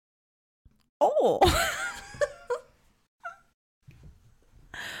Oh.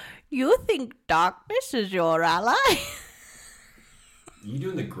 You think darkness is your ally? You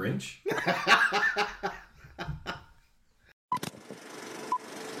doing the Grinch?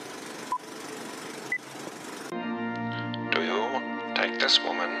 Do you take this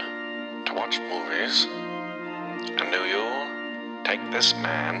woman to watch movies? And do you take this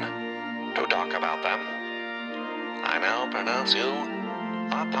man to talk about them? I now pronounce you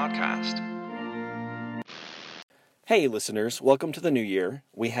a podcast. Hey listeners, welcome to the new year.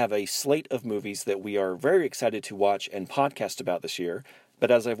 We have a slate of movies that we are very excited to watch and podcast about this year.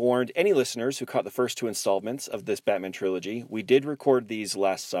 But as I've warned any listeners who caught the first two installments of this Batman trilogy, we did record these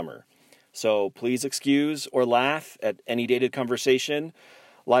last summer. So please excuse or laugh at any dated conversation,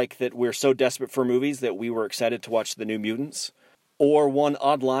 like that we're so desperate for movies that we were excited to watch The New Mutants, or one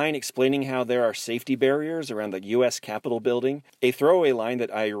odd line explaining how there are safety barriers around the U.S. Capitol building, a throwaway line that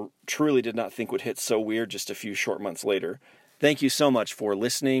I truly did not think would hit so weird just a few short months later. Thank you so much for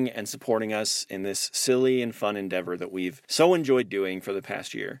listening and supporting us in this silly and fun endeavor that we've so enjoyed doing for the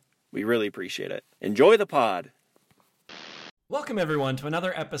past year. We really appreciate it. Enjoy the pod! Welcome, everyone, to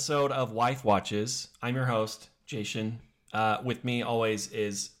another episode of Wife Watches. I'm your host, Jason. With me always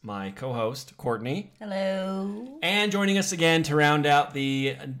is my co-host, Courtney. Hello. And joining us again to round out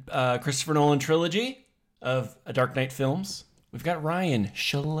the Christopher Nolan trilogy of Dark Knight films, we've got Ryan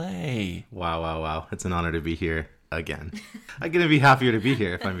Chalet. Wow. It's an honor to be here again. I'm going to be happier to be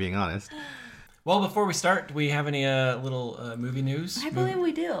here, if I'm being honest. Well, before we start, do we have any little movie news? I believe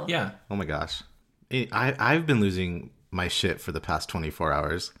we do. Yeah. Oh my gosh. I've been losing my shit for the past 24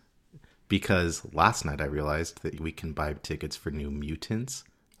 hours because last night I realized that we can buy tickets for New Mutants.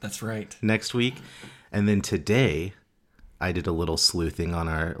 That's right. Next week. And then today, I did a little sleuthing on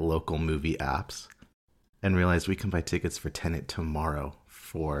our local movie apps and realized we can buy tickets for Tenet tomorrow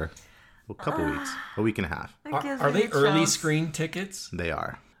for a couple weeks, a week and a half. Are they early screen tickets? They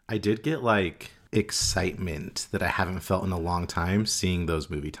are. I did get excitement that I haven't felt in a long time seeing those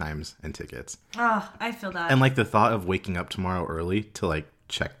movie times and tickets. Oh, I feel that. And the thought of waking up tomorrow early to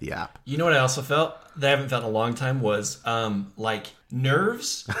check the app. You know what I also felt that I haven't felt in a long time was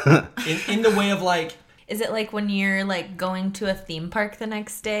nerves in the way of Is it like when you're going to a theme park the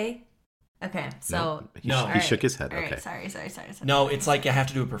next day? Okay, so No. He shook his head. All right, Okay. sorry. No, it's like I have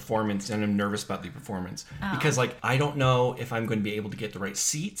to do a performance and I'm nervous about the performance because I don't know if I'm going to be able to get the right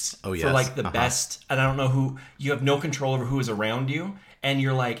seats for the best, and I don't know who. You have no control over who is around you, and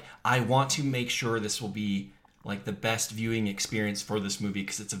you're I want to make sure this will be the best viewing experience for this movie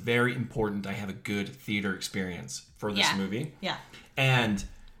because it's very important I have a good theater experience for this movie. Yeah. And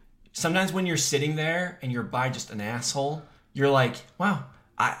sometimes when you're sitting there and you're by just an asshole, you're wow,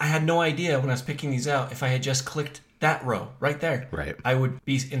 I had no idea when I was picking these out if I had just clicked that row right there. Right. I would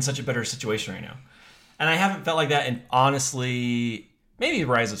be in such a better situation right now. And I haven't felt like that in, honestly, maybe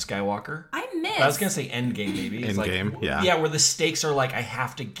Rise of Skywalker. I was going to say Endgame maybe. It's Endgame, yeah. Yeah, where the stakes are I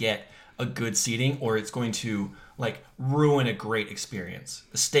have to get a good seating or it's going to ruin a great experience.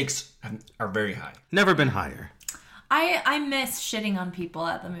 The stakes are very high. Never been higher. I miss shitting on people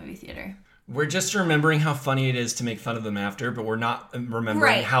at the movie theater. We're just remembering how funny it is to make fun of them after, but we're not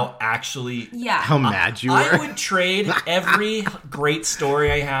remembering how actually... Yeah. How mad you were. I would trade every great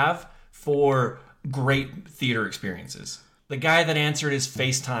story I have for great theater experiences. The guy that answered his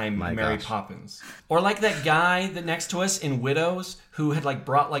FaceTime, Mary Poppins. Or that guy that next to us in Widows who had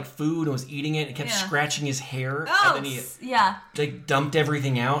brought food and was eating it and kept scratching his hair. Oh, and then he dumped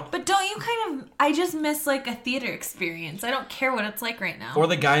everything out. But don't you I just miss a theater experience. I don't care what it's like right now. Or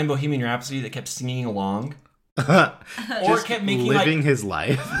the guy in Bohemian Rhapsody that kept singing along. Or kept making living his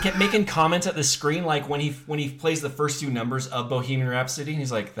life. Kept making comments at the screen when he plays the first few numbers of Bohemian Rhapsody and he's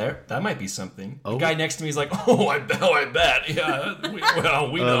that might be something. The guy next to me is I bet. Yeah, we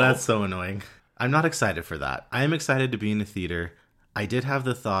know. Oh, that's so annoying. I'm not excited for that. I am excited to be in the theater. I did have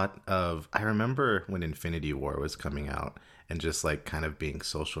the thought of, I remember when Infinity War was coming out and just kind of being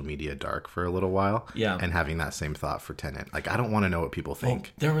social media dark for a little while. Yeah. And having that same thought for Tenet. I don't want to know what people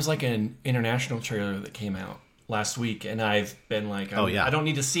think. There was an international trailer that came out last week and I've been I don't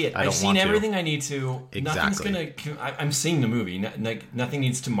need to see it. I've seen everything I need to. Exactly. I'm seeing the movie. Nothing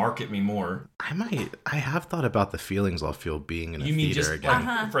needs to market me more. I have thought about the feelings I'll feel being in a theater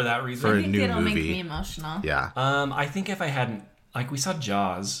again. For that reason? For I a think new it'll movie. make me emotional. Yeah. I think if I hadn't, we saw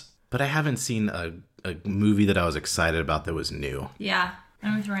Jaws. But I haven't seen a movie that I was excited about that was new. Yeah.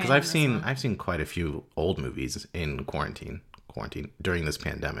 I'm with Ryan. Because I've seen quite a few old movies in quarantine during this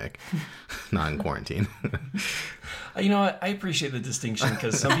pandemic, not in quarantine. You know what? I appreciate the distinction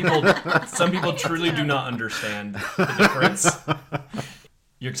because some people truly do not understand the difference.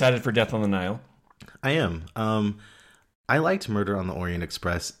 You're excited for Death on the Nile? I am. I liked Murder on the Orient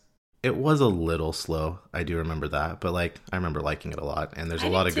Express. It was a little slow. I do remember that. But, like, I remember liking it a lot. And there's a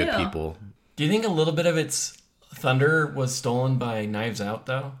lot of good people. Do you think a little bit of its thunder was stolen by Knives Out,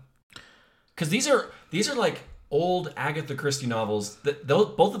 though? Because these are like old Agatha Christie novels.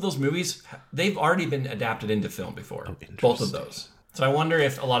 Both of those movies, they've already been adapted into film before. Oh, both of those. So I wonder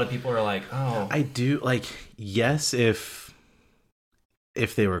if a lot of people are like, oh. I do, like, yes, if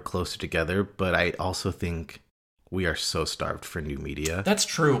they were closer together, but I also think we are so starved for new media. That's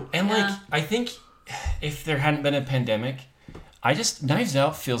true. And, like, I think if there hadn't been a pandemic, Knives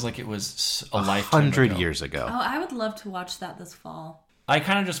Out feels like it was a lifetime 100 years ago. Oh, I would love to watch that this fall. I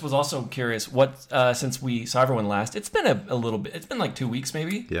kind of just was also curious what, since we saw everyone last, it's been a little bit, it's been like 2 weeks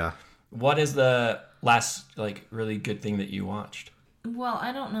maybe. Yeah. What is the last, like, really good thing that you watched? Well,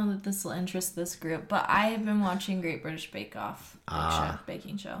 I don't know that this will interest this group, but I have been watching Great British Bake Off,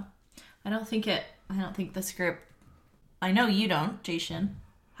 baking show. I don't think this group, I know you don't, Jason.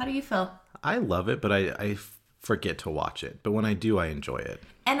 How do you feel? I love it, but I forget to watch it. But when I do, I enjoy it.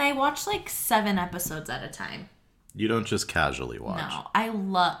 And I watch like 7 episodes at a time. You don't just casually watch. No, I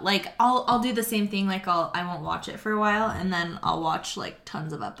love, like, I'll do the same thing. Like, I won't watch it for a while, and then I'll watch like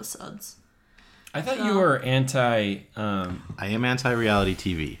tons of episodes. I thought you were anti. I am anti-reality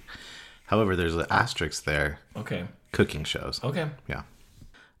TV. However, there's an asterisk there. Okay. Cooking shows. Okay. Yeah.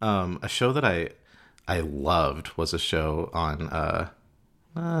 A show that I loved was a show on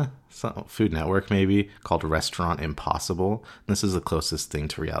Food Network maybe called Restaurant Impossible. This is the closest thing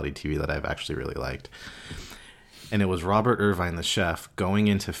to reality TV that I've actually really liked. And it was Robert Irvine, the chef, going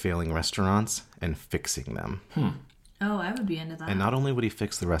into failing restaurants and fixing them. Oh, I would be into that. And not only would he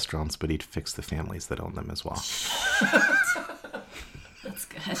fix the restaurants, but he'd fix the families that own them as well. That's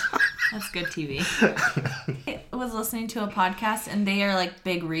good. That's good TV. I was listening to a podcast, and they are like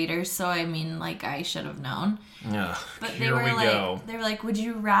big readers, so I mean, like, I should have known. Yeah. But they were like, would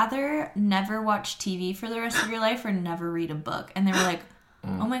you rather never watch TV for the rest of your life or never read a book? And they were like,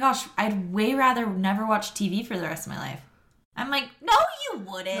 oh my gosh, I'd way rather never watch TV for the rest of my life. I'm like, no, you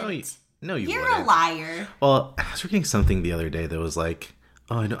wouldn't. No, You're wouldn't. A liar. Well, I was reading something the other day that was like,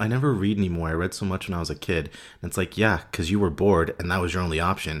 oh, I never read anymore. I read so much when I was a kid. And it's like, yeah, because you were bored and that was your only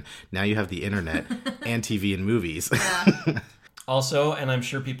option. Now you have the internet and TV and movies. Yeah. Also, and I'm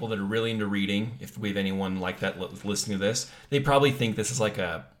sure people that are really into reading, if we have anyone like that listening to this, they probably think this is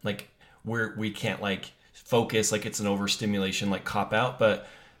where we can't like focus, like it's an overstimulation, like cop out. But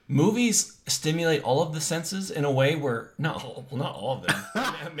movies stimulate all of the senses in a way where not all of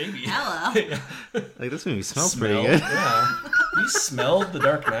them. Maybe. Hello. Yeah. Like this movie smells pretty good. Yeah. You smelled The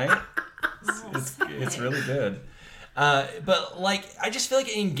Dark Knight. It's really good. But like I just feel like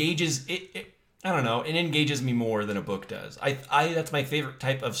it engages it. I don't know. It engages me more than a book does. I that's my favorite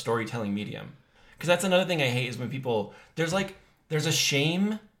type of storytelling medium. Because that's another thing I hate is when people there's a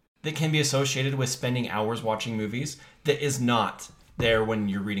shame that can be associated with spending hours watching movies that is not there when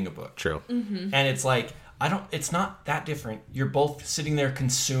you're reading a book. True. Mm-hmm. And it's like it's not that different. You're both sitting there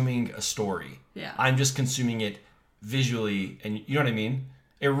consuming a story. Yeah. I'm just consuming it visually, and you know what I mean?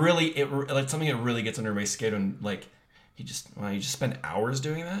 It's something that really gets under my skin when like you just spend hours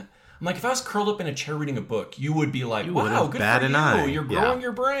doing that. I'm like, if I was curled up in a chair reading a book, you would be like, wow, good for you. You're growing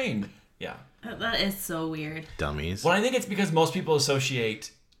your brain. Yeah. That is so weird. Dummies. Well, I think it's because most people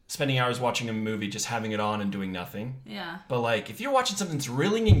associate spending hours watching a movie just having it on and doing nothing. Yeah. But like, if you're watching something that's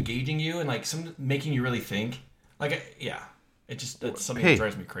really engaging you and like making you really think, like, yeah, that's something that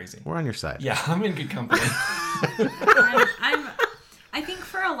drives me crazy. We're on your side. Yeah, I'm in good company. I think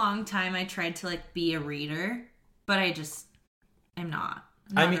for a long time I tried to like be a reader, but I'm not.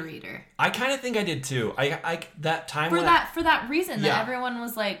 I'm not a reader. I kind of think I did too. I that time for that reason that everyone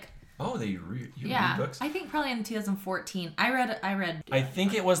was like, oh, you read books? I think probably in 2014 I read. I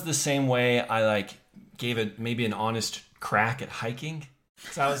think it was the same way I like gave it maybe an honest crack at hiking.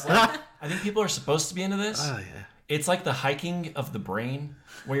 So I was like, I think people are supposed to be into this. Oh yeah. It's like the hiking of the brain,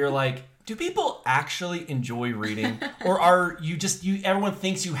 where you're like, do people actually enjoy reading, or are you just everyone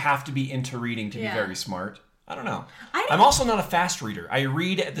thinks you have to be into reading to be very smart? I don't know. I'm also not a fast reader. I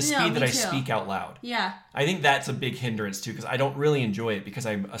read at the speed that I speak out loud. Yeah. I think that's a big hindrance too, because I don't really enjoy it because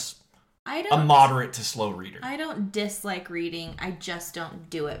I'm a moderate to slow reader. I don't dislike reading. I just don't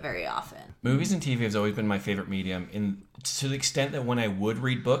do it very often. Movies and TV has always been my favorite medium, to the extent that when I would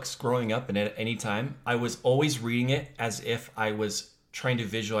read books growing up and at any time, I was always reading it as if I was trying to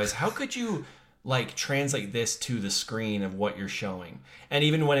visualize how could you like translate this to the screen of what you're showing. And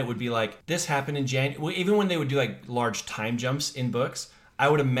even when it would be like this happened in January, even when they would do like large time jumps in books, I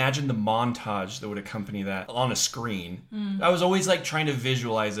would imagine the montage that would accompany that on a screen. I was always like trying to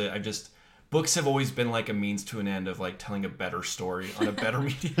visualize it. books have always been like a means to an end of like telling a better story on a better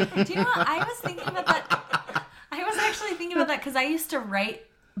medium. Do you know what? I was thinking about that. I was actually thinking about that because I used to write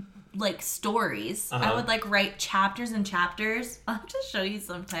like stories. I would like write chapters and chapters. I'll have to show you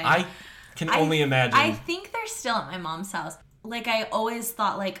sometime. I can only imagine. I think they're still at my mom's house. Like I always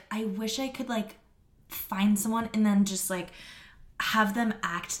thought like I wish I could like find someone and then just like have them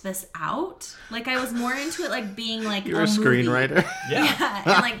act this out. Like I was more into it like being like you're a screenwriter. Yeah.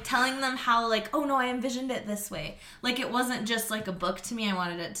 And like telling them how like, oh no, I envisioned it this way. Like it wasn't just like a book to me. I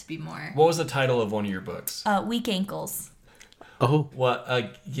wanted it to be more. What was the title of one of your books? Weak Ankles. Oh. What?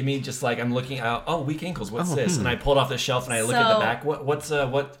 Give me just like I'm looking out. Oh, Weak Ankles. What's this? And I pull it off the shelf and I look at the back.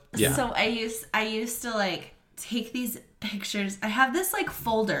 What? Yeah. So I used to like take these pictures. I have this like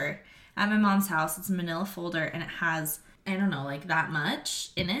folder at my mom's house. It's a manila folder and it has, I don't know, like that much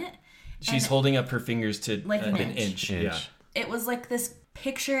in it. She's holding up her fingers to like an inch. Yeah. It was like this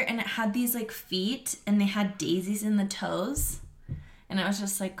picture and it had these like feet and they had daisies in the toes. And it was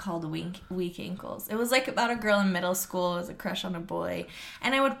just like called Weak Ankles. It was like about a girl in middle school. It was a crush on a boy.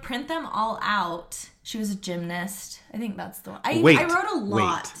 And I would print them all out. She was a gymnast. I think that's the one. I wrote a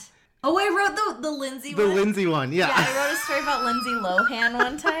lot. Oh, I wrote the Lindsay one. The Lindsay one, yeah. Yeah, I wrote a story about Lindsay Lohan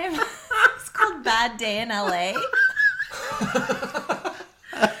one time. It's called Bad Day in LA.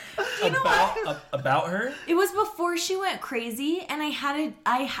 About her? It was before she went crazy, and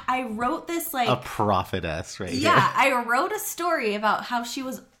I wrote this like a prophetess, right? Yeah, I wrote a story about how she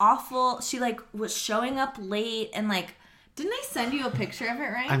was awful. She like was showing up late, and like, didn't I send you a picture of it,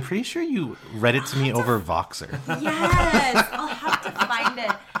 right? I'm pretty sure you read it to me over Voxer. Yes, I'll have to find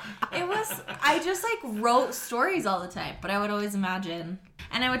it. I just like wrote stories all the time, but I would always imagine.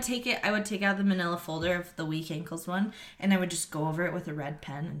 And I would take out the manila folder of the Weak Ankles one, and I would just go over it with a red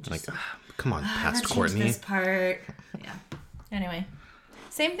pen and just like, come on, past Courtney. This part, yeah. Anyway,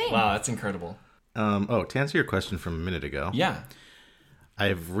 same thing. Wow, that's incredible. To answer your question from a minute ago, yeah,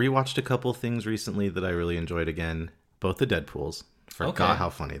 I've rewatched a couple things recently that I really enjoyed again. Both the Deadpools. Forgot how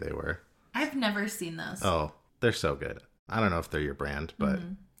funny they were. I've never seen those. Oh, they're so good. I don't know if they're your brand, but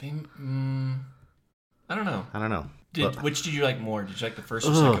I don't know. Which did you like more? Did you like the first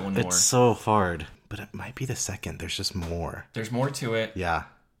or second one more? It's so hard, but it might be the second. There's just more. There's more to it. Yeah.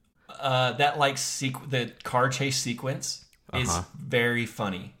 That like the car chase sequence is very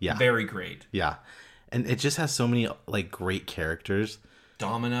funny. Yeah. Very great. Yeah. And it just has so many like great characters.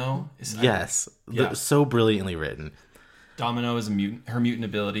 Domino is so brilliantly written. Domino is a mutant. Her mutant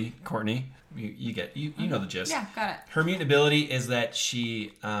ability, Courtney. You know the gist. Yeah, got it. Her mutant ability is that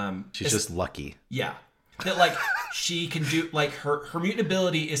she's just lucky. Yeah. That like she can do like her mutant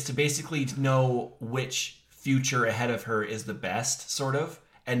ability is to basically know which future ahead of her is the best, sort of,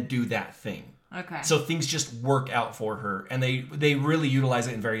 and do that thing. Okay. So things just work out for her, and they really utilize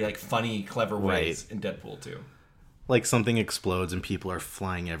it in very like funny, clever ways in Deadpool too. Like something explodes and people are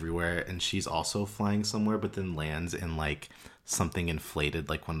flying everywhere, and she's also flying somewhere, but then lands in like something inflated,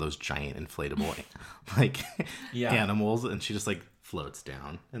 like one of those giant inflatable like animals, and she just like floats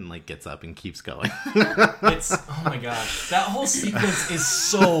down and like gets up and keeps going. It's oh my gosh, that whole sequence is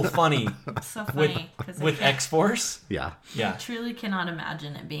so funny. So funny with X-Force. Yeah. I truly cannot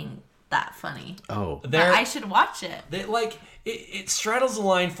imagine it being that funny. Oh, I should watch it. It straddles the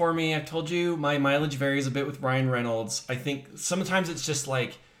line for me. I've told you my mileage varies a bit with Ryan Reynolds. I think sometimes it's just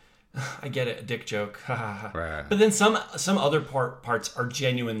like, I get it, a dick joke. Right. But then some other parts are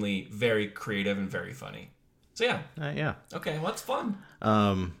genuinely very creative and very funny. So yeah. Yeah. Okay, well, that's fun.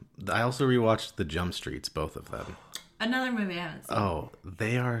 I also rewatched The Jump Streets, both of them. Another movie I haven't seen. Oh,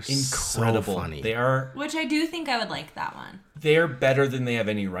 they are incredible. So funny. They are. Which I do think I would like that one. They're better than they have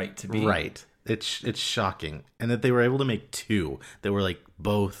any right to be. Right. It's shocking. And that they were able to make two that were like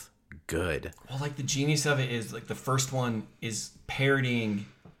both good. Well, like the genius of it is like the first one is parodying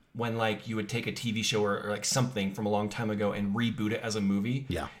when like you would take a TV show or like something from a long time ago and reboot it as a movie.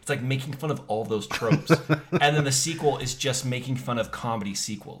 Yeah. It's like making fun of all those tropes. And then the sequel is just making fun of comedy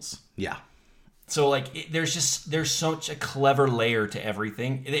sequels. Yeah. So like there's such a clever layer to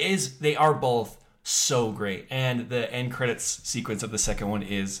everything. They are both so great. And the end credits sequence of the second one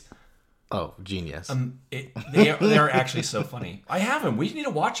is genius. They are actually so funny. I have them. We need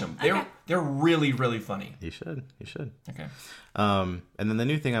to watch them. They're really, really funny. You should. Okay. And then the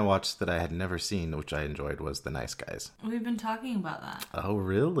new thing I watched that I had never seen, which I enjoyed, was The Nice Guys. We've been talking about that. Oh,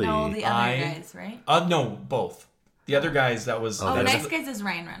 really? No, the other guys, right? No, both. The other guys, that was... Nice Guys is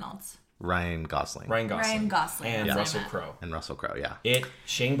Ryan Reynolds. Ryan Gosling. And Russell Crowe. Yeah.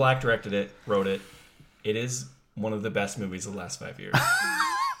 Shane Black directed it, wrote it. It is one of the best movies of the last 5 years.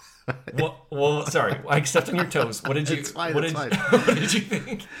 Well, sorry. I stepped on your toes. What did you? It's fine, what did you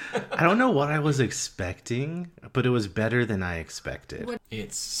think? I don't know what I was expecting, but it was better than I expected.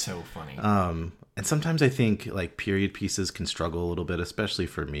 It's so funny. And sometimes I think like period pieces can struggle a little bit, especially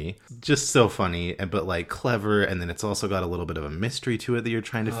for me. Just so funny, but like clever, and then it's also got a little bit of a mystery to it that you're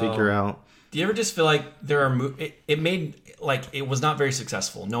trying to figure out. Do you ever just feel like there are it made like it was not very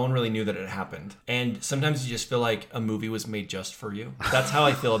successful. No one really knew that it happened, and sometimes you just feel like a movie was made just for you. That's how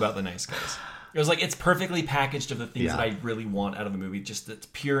I feel about The Nice Guys. It was like it's perfectly packaged of the things that I really want out of a movie. Just it's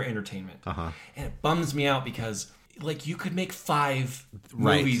pure entertainment, and it bums me out because like you could make 5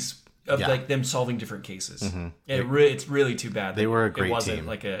 movies of like them solving different cases. It's really too bad. They were a great team. It wasn't team.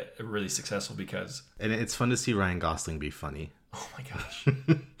 like a really successful because. And it's fun to see Ryan Gosling be funny. Oh my gosh.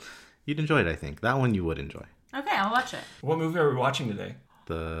 You'd enjoy it, I think. That one you would enjoy. Okay, I'll watch it. What movie are we watching today?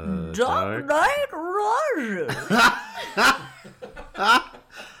 The Dark Knight Rises.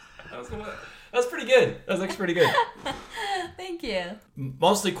 That's pretty good. That was actually pretty good. Thank you.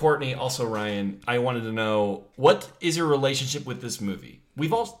 Mostly Courtney, also Ryan. I wanted to know, what is your relationship with this movie?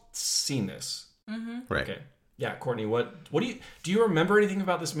 We've all seen this. Right. Okay. Yeah, Courtney, what do you remember anything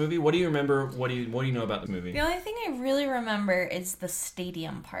about this movie? What do you remember? What do you know about the movie? The only thing I really remember is the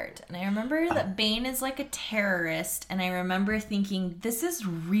stadium part. And I remember that Bane is like a terrorist, and I remember thinking, this is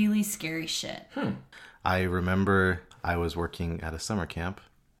really scary shit. I remember I was working at a summer camp,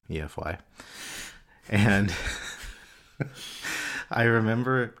 EFY, and I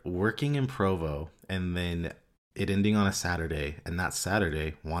remember working in Provo and then it ending on a Saturday, and that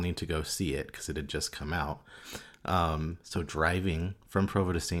Saturday wanting to go see it because it had just come out. So driving from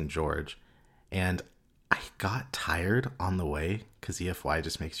Provo to St. George, and I got tired on the way because EFY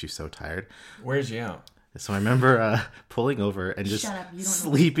just makes you so tired. Where's you out? So I remember pulling over and just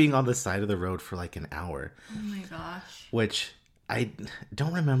sleeping on the side of the road for like an hour. Oh my gosh. Which I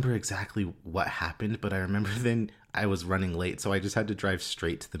don't remember exactly what happened, but I remember then I was running late, so I just had to drive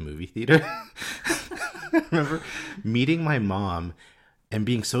straight to the movie theater. I remember meeting my mom and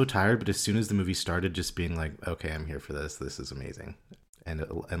being so tired, but as soon as the movie started, just being like, okay, I'm here for this. This is amazing. And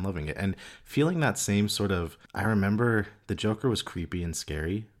loving it. And feeling that same sort of, I remember the Joker was creepy and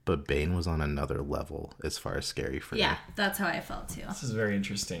scary, but Bane was on another level as far as scary for me. Yeah, that's how I felt too. This is very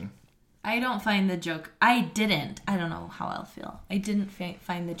interesting. I don't find the Joker... I don't know how I'll feel. I didn't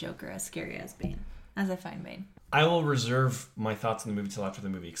find the Joker as scary as Bane, as I find Bane. I will reserve my thoughts on the movie till after the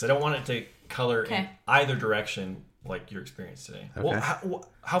movie, because I don't want it to color in either direction like your experience today. Okay. Well,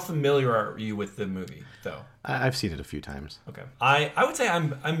 how familiar are you with the movie, though? I've seen it a few times. Okay. I would say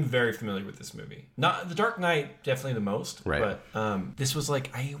I'm very familiar with this movie. Not The Dark Knight, definitely the most. Right. But this was like,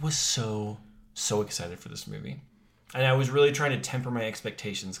 I was so excited for this movie. And I was really trying to temper my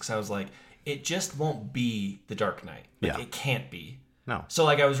expectations, because I was like, it just won't be The Dark Knight. Like, it can't be. No. So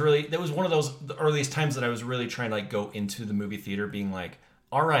like that was one of the earliest times that I was really trying to like go into the movie theater being like,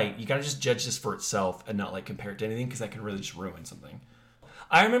 all right, you got to just judge this for itself and not like compare it to anything, because that can really just ruin something.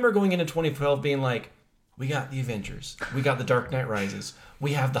 I remember going into 2012 being like, we got The Avengers, we got The Dark Knight Rises,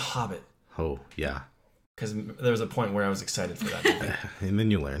 we have The Hobbit. Oh, yeah. Because there was a point where I was excited for that movie. And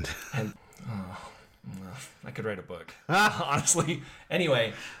then you learned. And I could write a book, honestly.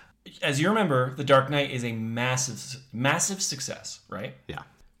 Anyway, as you remember, The Dark Knight is a massive success, right? Yeah.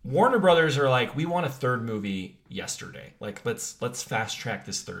 Warner Brothers are like, we want a third movie yesterday. Like, let's fast track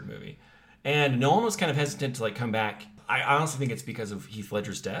this third movie. And Nolan was kind of hesitant to like come back. I honestly think it's because of Heath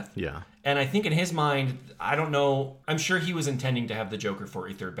Ledger's death. Yeah. And I think in his mind, I don't know, I'm sure he was intending to have the Joker for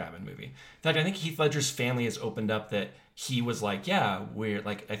a third Batman movie. In fact, I think Heath Ledger's family has opened up that he was like, yeah, we're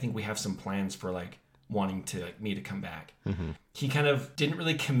like, I think we have some plans for like wanting to like me to come back. Mm-hmm. He kind of didn't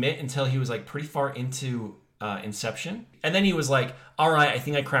really commit until he was like pretty far into Inception. And then he was like, all right, I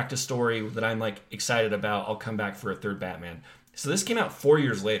think I cracked a story that I'm like excited about. I'll come back for a third Batman. So this came out 4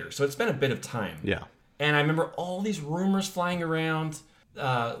 years later. So it's been a bit of time. Yeah. And I remember all these rumors flying around.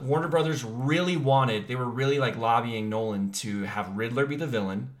 Warner Brothers they were really like lobbying Nolan to have Riddler be the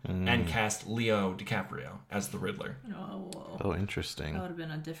villain and cast Leo DiCaprio as the Riddler. Oh, interesting. That would have been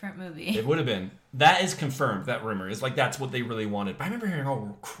a different movie. It would have been. That is confirmed. That rumor is like, that's what they really wanted. But I remember hearing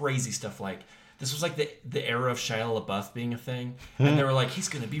all crazy stuff like, this was like the era of Shia LaBeouf being a thing. And they were like, he's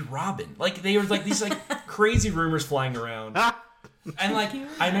going to be Robin. Like, they were like these like crazy rumors flying around. And like,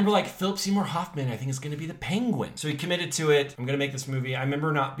 I remember like Philip Seymour Hoffman, I think, is going to be the Penguin. So he committed to it. I'm going to make this movie. I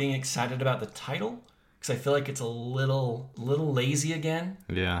remember not being excited about the title, because I feel like it's a little lazy again.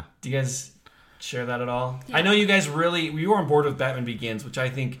 Yeah. Do you guys share that at all? Yeah. I know you guys we were on board with Batman Begins, which I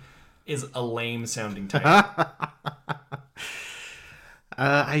think is a lame sounding title.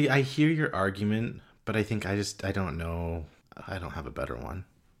 I hear your argument, but I think I don't know. I don't have a better one.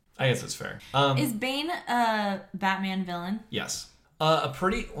 I guess it's fair. Is Bane a Batman villain? Yes.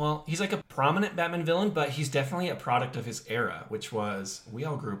 He's like a prominent Batman villain, but he's definitely a product of his era, which was, we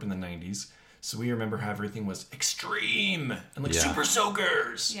all grew up in the 90s, so we remember how everything was extreme and like super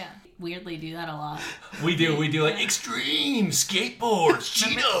soakers. Yeah. Weirdly do that a lot. We do like extreme skateboards,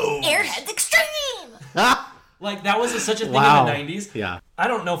 Cheetos. Airheads Extreme! Like that was such a thing in the 90s. Yeah. I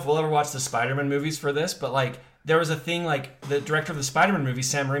don't know if we'll ever watch the Spider-Man movies for this, but like there was a thing like the director of the Spider-Man movie,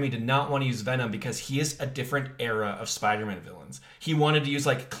 Sam Raimi, did not want to use Venom because he is a different era of Spider-Man villains. He wanted to use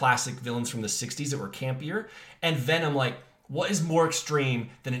like classic villains from the 60s that were campier. And Venom, like, what is more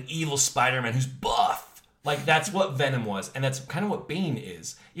extreme than an evil Spider-Man who's buff? Like, that's what Venom was. And that's kind of what Bane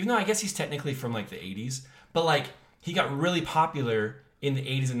is. Even though I guess he's technically from like the 80s. But like, he got really popular in the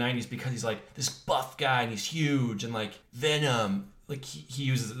 80s and 90s because he's like this buff guy and he's huge. And like, Venom... Like, he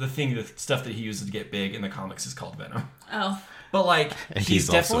uses the stuff that he uses to get big in the comics is called Venom. Oh. But, like, and he's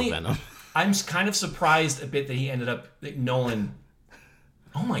definitely... also Venom. I'm kind of surprised a bit that he ended up... Like, Nolan...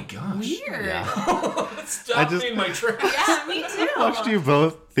 Oh, my gosh. Weird. Yeah. Stop being my tracks. Yeah, me too. I watched you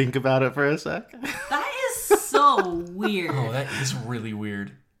both think about it for a sec. That is so weird. Oh, that is really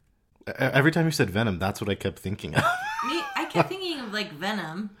weird. Every time you said Venom, that's what I kept thinking of. I kept thinking of, like,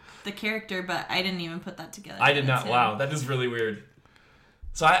 Venom, the character, but I didn't even put that together. I did not. Wow, that is really weird.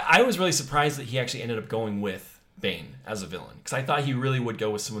 So I was really surprised that he actually ended up going with Bane as a villain. Because I thought he really would go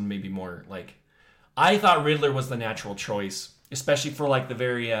with someone maybe more like... I thought Riddler was the natural choice. Especially for like the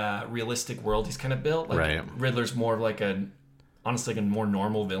very realistic world he's kind of built. Like right. Riddler's more of like honestly like a more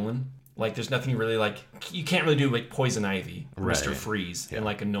normal villain. Like there's nothing really like... You can't really do like Poison Ivy or right. Mr. Freeze in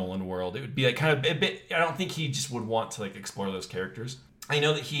like a Nolan world. It would be like kind of a bit... I don't think he just would want to like explore those characters. I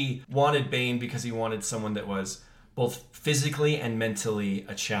know that he wanted Bane because he wanted someone that was... both physically and mentally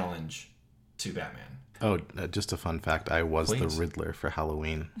a challenge to Batman. Oh, just a fun fact. I was the Riddler for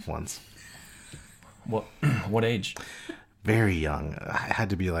Halloween once. What age? Very young. I had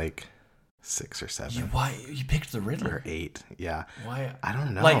to be like 6 or 7. Why? You picked the Riddler? Or 8, yeah. Why? I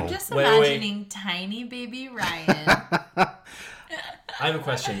don't know. Like, just imagining tiny baby Ryan. I have a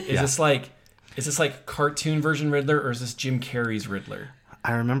question. Is this like cartoon version Riddler or is this Jim Carrey's Riddler?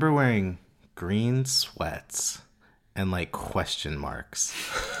 I remember wearing green sweats and like question marks.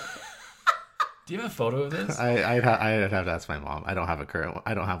 Do you have a photo of this? I'd have to ask my mom. I don't have a current one.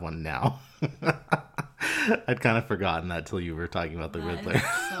 I don't have one now. I'd kind of forgotten that till you were talking about the Riddler.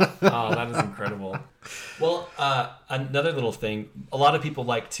 Oh, that is incredible. Well, another little thing. A lot of people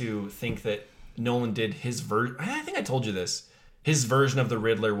like to think that Nolan did his version. I think I told you this. His version of the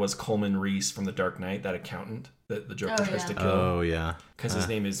Riddler was Coleman Reese from The Dark Knight, that accountant that the Joker tries to kill. Oh, yeah. Because his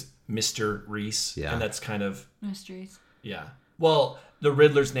name is Mr. Reese. Yeah. And that's kind of... Mysteries. Yeah. Well, the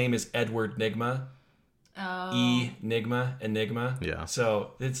Riddler's name is Edward Nygma. Oh. Enigma. Yeah.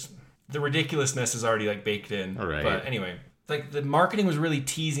 So it's... The ridiculousness is already like baked in. All right. But anyway, like the marketing was really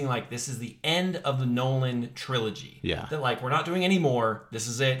teasing like this is the end of the Nolan trilogy. Yeah. That like we're not doing any more. This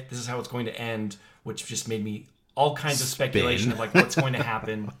is it. This is how it's going to end, which just made me all kinds of speculation of like what's going to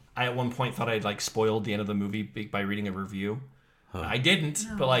happen. I at one point thought I'd like spoiled the end of the movie by reading a review. I didn't,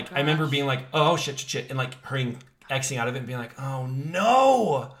 but like gosh. I remember being like, oh shit, and like hurrying, Xing out of it and being like, oh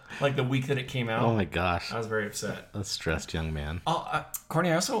no, like the week that it came out. Oh my gosh, I was very upset. A stressed young man. Oh,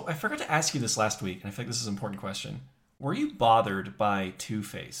 Courtney, I forgot to ask you this last week, and I feel like this is an important question. Were you bothered by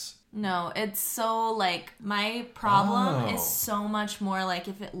Two-Face? No, it's so like my problem is so much more like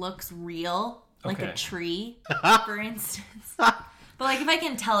if it looks real, like a tree, for instance. But like if I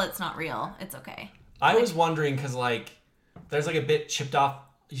can tell it's not real, it's okay. I was wondering because like there's like a bit chipped off.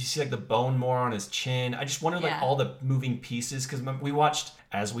 You see like the bone more on his chin. I just wondered like all the moving pieces because we watched,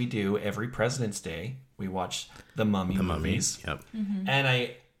 as we do every President's Day, we watched the Mummy movies. Yep. Mm-hmm.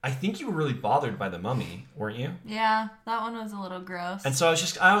 And I think you were really bothered by the Mummy, weren't you? Yeah, that one was a little gross. And so I was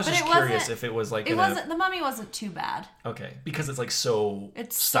just curious if it was like the Mummy wasn't too bad. Okay, because it's like so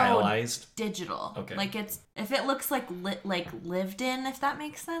it's stylized, so digital. Okay, like if it looks like lived in, if that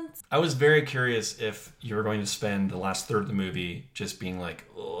makes sense. I was very curious if you were going to spend the last third of the movie just being like,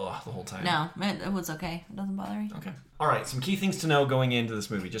 ugh, the whole time. No, it was okay. It doesn't bother me. Okay. All right, some key things to know going into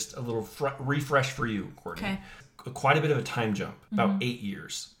this movie. Just a little refresh for you, Courtney. Okay. Quite a bit of a time jump, about 8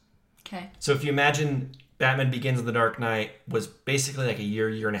 years. Okay. So if you imagine Batman Begins in The Dark Knight was basically like a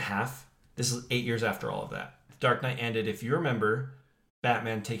year and a half. This is 8 years after all of that. The Dark Knight ended, if you remember,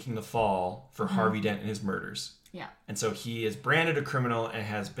 Batman taking the fall for Harvey Dent and his murders. Yeah. And so he is branded a criminal and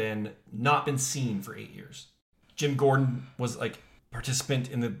has not been seen for 8 years. Jim Gordon was like participant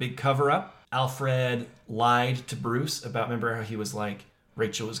in the big cover-up. Alfred lied to Bruce about, remember how he was like,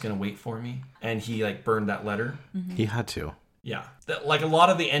 Rachel was going to wait for me? And he like burned that letter. He had to. Yeah. Like a lot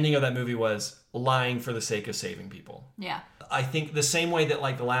of the ending of that movie was lying for the sake of saving people. Yeah. I think the same way that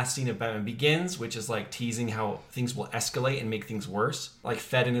like the last scene of Batman Begins, which is like teasing how things will escalate and make things worse, like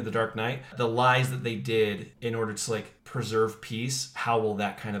fed into the Dark Knight, the lies that they did in order to like preserve peace, how will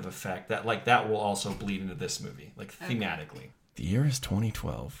that kind of affect that? Like that will also bleed into this movie, like thematically. The year is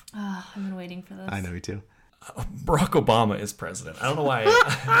 2012. Oh, I've been waiting for this. I know, me too. Barack Obama is president. I don't know why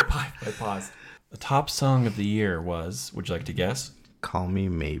I paused. The top song of the year was, would you like to guess? Call Me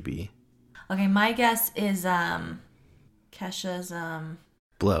Maybe. Okay, my guess is Kesha's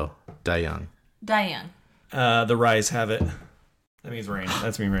Blow. Die Young. Die Young. The Rise Have It. That means Rain.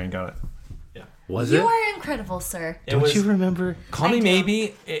 That's me, Rain got it. Yeah. Was you it? You are incredible, sir. Don't you remember? Call Me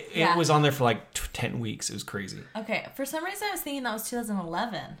Maybe. It was on there for like 10 weeks. It was crazy. Okay, for some reason I was thinking that was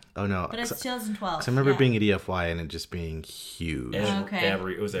 2011. Oh no. But it's 2012. I remember being at EFY and it just being huge. Okay.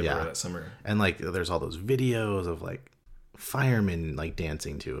 It was everywhere that summer. And like there's all those videos of like firemen like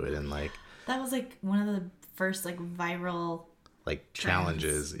dancing to it and like that was like one of the first like viral like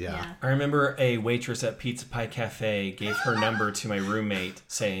challenges. Yeah. I remember a waitress at Pizza Pie Cafe gave her number to my roommate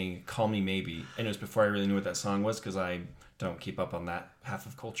saying, "Call me maybe." And it was before I really knew what that song was because I don't keep up on that half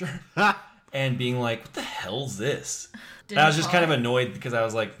of culture. And being like, what the hell's this? I was just kind of annoyed because I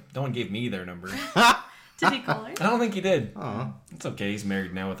was like, no one gave me their number. Did he call her? I don't think he did. Oh. It's okay. He's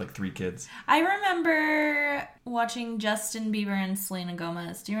married now with like 3 kids. I remember watching Justin Bieber and Selena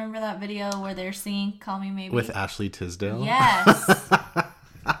Gomez. Do you remember that video where they're singing Call Me Maybe? With Ashley Tisdale? Yes.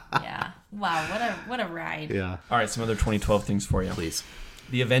 Yeah. Wow, what a ride. Yeah. All right, some other 2012 things for you. Please.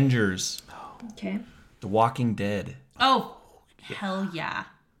 The Avengers. Okay. The Walking Dead. Oh, hell yeah.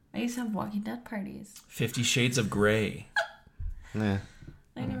 I used to have Walking Dead parties. 50 Shades of Grey. Yeah.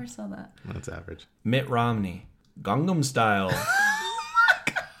 I never saw that. That's average. Mitt Romney. Gangnam Style. Oh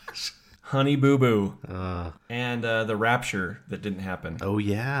my gosh. Honey Boo Boo. And The Rapture that didn't happen. Oh,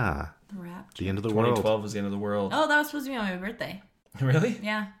 yeah. The Rapture. The end of the world. 2012 was the end of the world. Oh, that was supposed to be on my birthday. Really?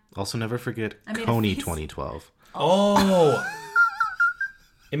 Yeah. Also, never forget made a Coney face. 2012. Oh.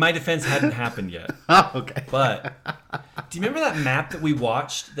 In my defense, hadn't happened yet. Oh, okay. But do you remember that map that we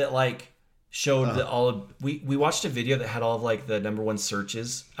watched that like showed that all of we watched a video that had all of like the #1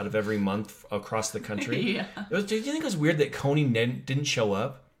 searches out of every month across the country? Yeah. Do you think it was weird that Coney didn't show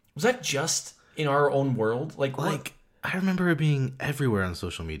up? Was that just in our own world? Like I remember it being everywhere on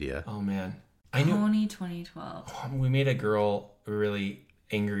social media. Oh man, I knew. Coney 2012. We made a girl really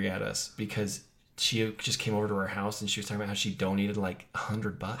angry at us because she just came over to our house and she was talking about how she donated like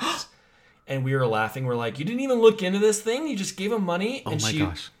 $100. And we were laughing. We're like, you didn't even look into this thing? You just gave him money? Oh and my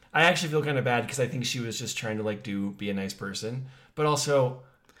gosh. I actually feel kind of bad because I think she was just trying to like be a nice person. But also...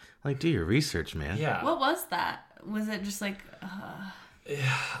 Like, do your research, man. Yeah. What was that? Was it just like...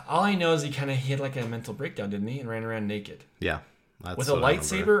 All I know is he had like a mental breakdown, didn't he? And ran around naked. Yeah. That's with a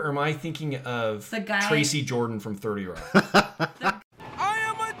lightsaber? Or am I thinking of the guy... Tracy Jordan from 30 Rock? I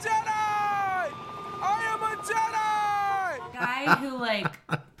am a Jedi! I am a Jedi! Guy who like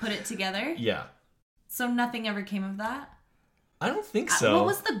put it together? Yeah. So nothing ever came of that? I don't think so. What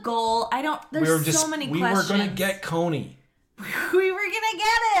was the goal? There's so many questions. We were going to get Coney. We were going to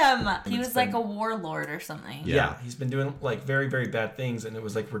get him. He was like a warlord or something. Yeah. He's been doing like very, very bad things, and it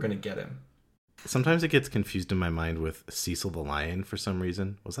was like, we're going to get him. Sometimes it gets confused in my mind with Cecil the Lion for some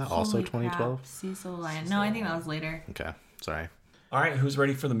reason. Was that also 2012? Crap. Cecil the Lion. No, I think that was later. Okay. Sorry. All right, who's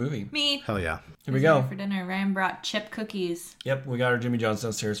ready for the movie? Me. Hell yeah. Here we go. For dinner, Ryan brought chip cookies. Yep, we got our Jimmy John's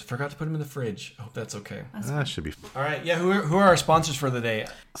downstairs. Forgot to put them in the fridge. I hope that's okay. That should be. All right, yeah. Who are our sponsors for the day?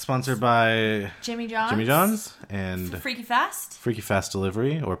 Sponsored by Jimmy John's. Jimmy John's and Freaky Fast. Freaky Fast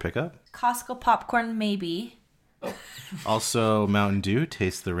delivery or pickup. Costco popcorn, maybe. Also, Mountain Dew,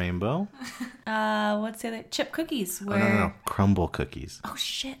 Taste the Rainbow. What's the other? Chip cookies. No. Crumble cookies. Oh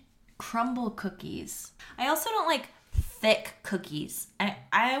shit, crumble cookies. I also don't like thick cookies.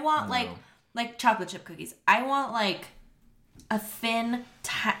 I want like chocolate chip cookies. I want like a thin.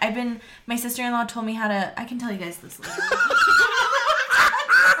 My sister-in-law told me how to. I can tell you guys this later.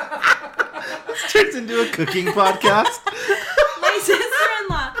 This turns into a cooking podcast.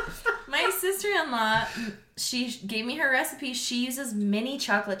 My sister-in-law, she gave me her recipe. She uses mini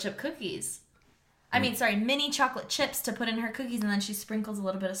chocolate chip cookies. Mini chocolate chips to put in her cookies, and then she sprinkles a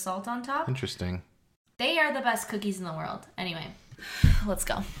little bit of salt on top. Interesting. They are the best cookies in the world. Anyway, let's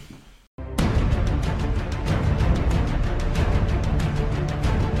go.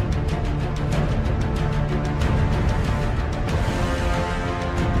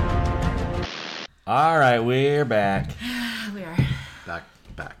 All right, we're back. We are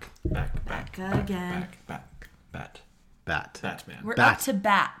Back again. Batman. We're up to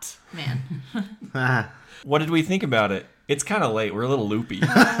bat, man. What did we think about it? It's kind of late. We're a little loopy.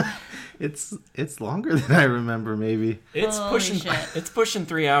 It's longer than I remember. Maybe it's pushing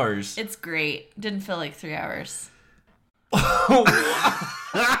 3 hours. It's great. Didn't feel like 3 hours. Wow.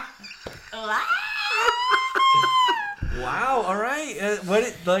 All right.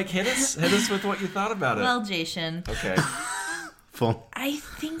 Hit us with what you thought about it. Well, Jason. Okay. Full. I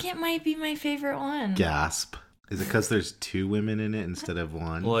think it might be my favorite one. Gasp. Is it because there's 2 women in it instead of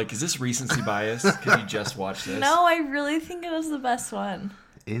 1? Well, is this recency bias? Because you just watched this. No, I really think it was the best one.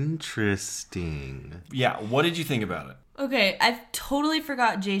 Interesting. Yeah. What did you think about it? Okay, I totally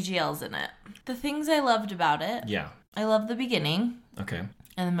forgot JGL's in it. The things I loved about it. Yeah. I love the beginning. Okay.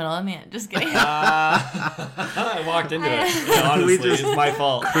 And the middle and the end. Just kidding. I walked into it. Yeah, honestly, it's my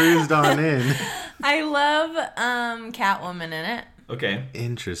fault. Cruised on in. I love Catwoman in it. Okay.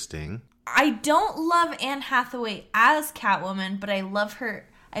 Interesting. I don't love Anne Hathaway as Catwoman, but I love her.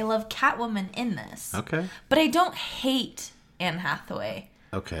 I love Catwoman in this. Okay. But I don't hate Anne Hathaway.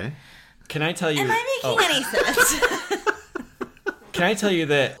 Okay. Can I tell you? Am I making any sense? Can I tell you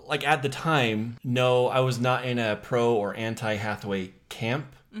that, like, at the time, no, I was not in a pro or anti Hathaway camp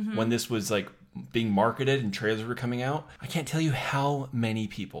when this was, like, being marketed and trailers were coming out. I can't tell you how many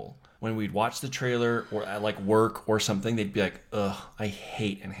people, when we'd watch the trailer or at, like, work or something, they'd be like, ugh, I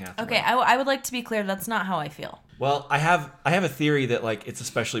hate Anne Hathaway. Okay, I would like to be clear, that's not how I feel. Well, I have a theory that, like, it's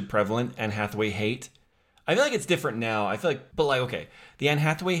especially prevalent, Anne Hathaway hate. I feel like it's different now. I feel like, but, like, okay, the Anne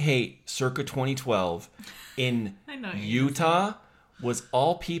Hathaway hate circa 2012 in Utah was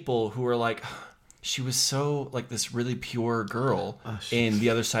all people who were like, she was so, like, this really pure girl in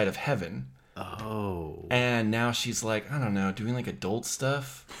The Other Side of Heaven. Oh. And now she's like, I don't know, doing, like, adult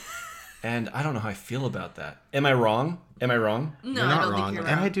stuff. And I don't know how I feel about that. Am I wrong? No, you're not I don't wrong. think you're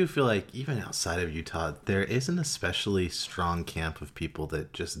wrong. And I do feel like even outside of Utah, there is an especially strong camp of people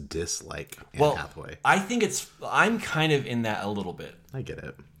that just dislike Anne Hathaway. I think I'm kind of in that a little bit. I get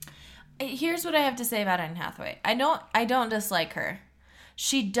it. Here's what I have to say about Anne Hathaway. I don't dislike her.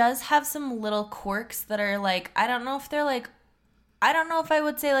 She does have some little quirks that are like, I don't know if I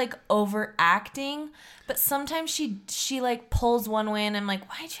would say like overacting, but sometimes she like pulls one way and I'm like,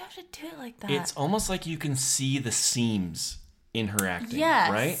 why'd you have to do it like that? It's almost like you can see the seams in her acting,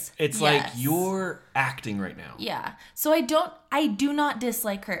 yes, right? It's like you're acting right now. Yeah. So I do not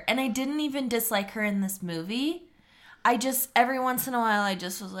dislike her, and I didn't even dislike her in this movie. I just, every once in a while, I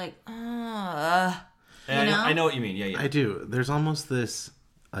just was like, I know what you mean. Yeah. I do. There's almost this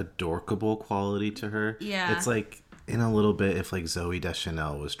adorkable quality to her. Yeah. It's like, in a little bit, if like Zooey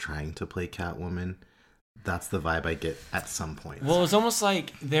Deschanel was trying to play Catwoman, that's the vibe I get at some point. Well, it was almost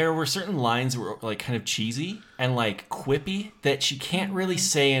like there were certain lines that were like kind of cheesy and like quippy that she can't really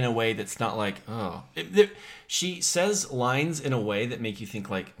say in a way that's not like, oh. She says lines in a way that make you think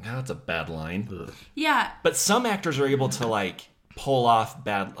like, no, that's a bad line. Ugh. Yeah. But some actors are able to like pull off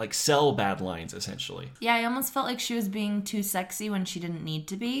bad, like sell bad lines essentially. Yeah, I almost felt like she was being too sexy when she didn't need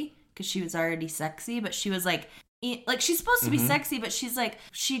to be, because she was already sexy, but she was like she's supposed to be sexy, but she's like,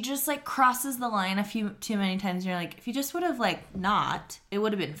 she just like crosses the line a few too many times. You're like, if you just would have like not, it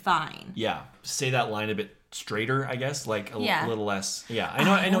would have been fine. Yeah, say that line a bit straighter, I guess, like a little less. Yeah,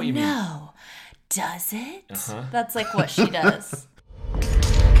 I know what you mean. No, does it? Uh-huh. That's like what she does.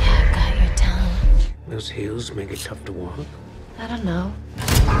 Cat got your tongue. Those heels make it tough to walk. I don't know.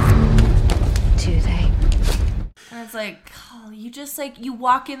 Do they? And it's like, oh, you just like, you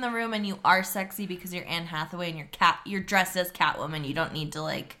walk in the room and you are sexy because you're Anne Hathaway and you're dressed as Catwoman. You don't need to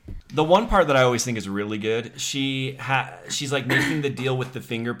like. The one part that I always think is really good, she's like making the deal with the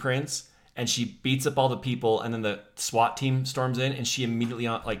fingerprints, and she beats up all the people, and then the SWAT team storms in, and she immediately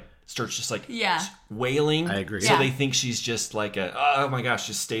starts just like wailing. I agree. So they think she's just like oh my gosh,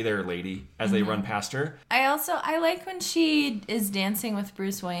 just stay there, lady, as they run past her. I like when she is dancing with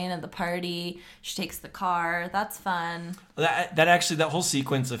Bruce Wayne at the party. She takes the car. That's fun. That whole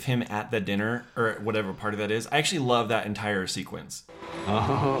sequence of him at the dinner or whatever party that is, I actually love that entire sequence.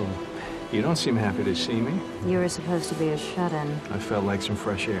 Oh, you don't seem happy to see me. You were supposed to be a shut-in. I felt like some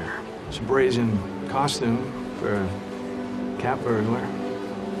fresh air. It's a brazen costume for a cat burglar.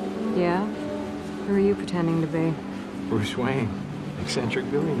 Yeah? Who are you pretending to be? Bruce Wayne,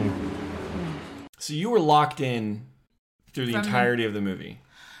 eccentric billionaire. So you were locked in through the entirety of the movie.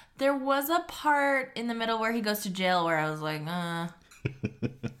 There was a part in the middle where he goes to jail where I was like,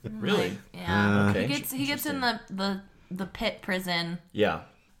 Really? Like, yeah. Okay. He gets in the pit prison. Yeah.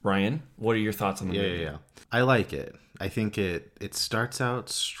 Ryan, what are your thoughts on the movie? Yeah. I like it. I think it starts out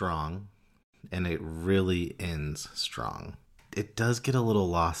strong and it really ends strong. It does get a little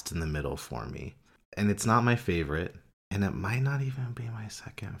lost in the middle for me. And it's not my favorite, and it might not even be my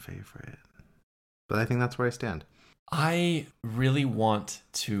second favorite. But I think that's where I stand. I really want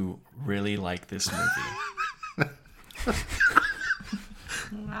to really like this movie.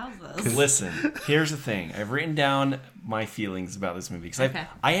 Wowzers. Listen, here's the thing. I've written down my feelings about this movie because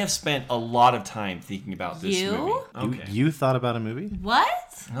I have spent a lot of time thinking about this movie. Okay. You thought about a movie? What?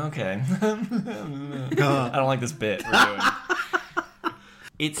 Okay. I don't like this bit we're doing.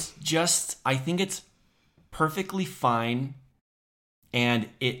 It's just, I think it's perfectly fine, and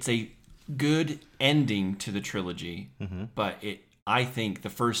it's a good ending to the trilogy, but I think the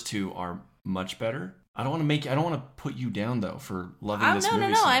first two are much better. I don't want to put you down though for loving this movie.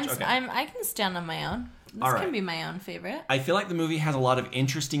 No. So much. I can stand on my own. This can be my own favorite. I feel like the movie has a lot of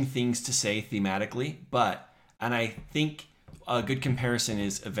interesting things to say thematically, and I think a good comparison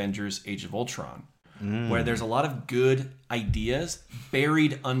is Avengers: Age of Ultron, where there's a lot of good ideas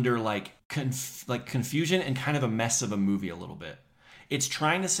buried under like confusion and kind of a mess of a movie a little bit. It's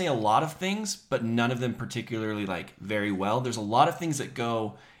trying to say a lot of things, but none of them particularly like very well. There's a lot of things that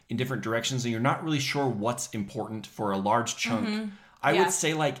go in different directions, and you're not really sure what's important for a large chunk. I would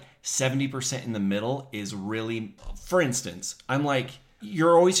say like 70% in the middle is really, for instance, I'm like,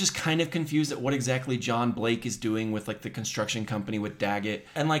 you're always just kind of confused at what exactly John Blake is doing with like the construction company with Daggett,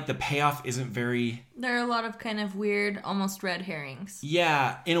 and like the payoff isn't very... There are a lot of kind of weird, almost red herrings.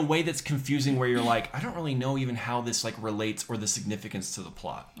 Yeah, in a way that's confusing where you're like, I don't really know even how this like relates or the significance to the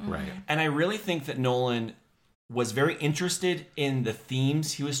plot. Right. And I really think that Nolan was very interested in the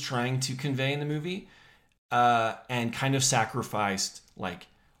themes he was trying to convey in the movie, and kind of sacrificed like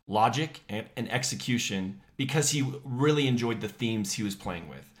logic and execution because he really enjoyed the themes he was playing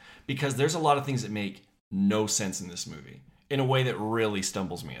with. Because there's a lot of things that make no sense in this movie in a way that really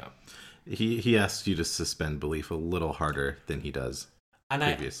stumbles me up. He asks you to suspend belief a little harder than he does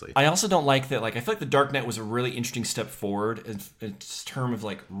previously. I also don't like that. Like, I feel like The Dark Knight was a really interesting step forward in terms of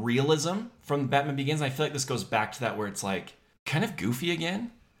like realism from Batman Begins. I feel like this goes back to that where it's like kind of goofy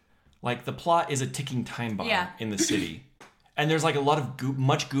again. Like the plot is a ticking time bomb in the city, and there's like a lot of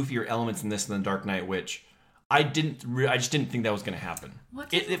much goofier elements in this than The Dark Knight, which I just didn't think that was going to happen.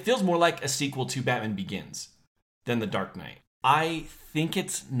 It feels more like a sequel to Batman Begins than The Dark Knight. I think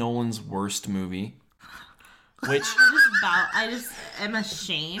it's Nolan's worst movie. Which I just am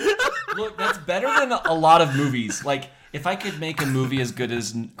ashamed. Look, that's better than a lot of movies. Like, if I could make a movie as good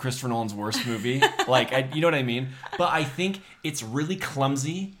as Christopher Nolan's worst movie, like, you know what I mean? But I think it's really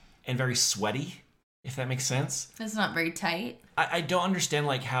clumsy and very sweaty, if that makes sense. It's not very tight. I don't understand,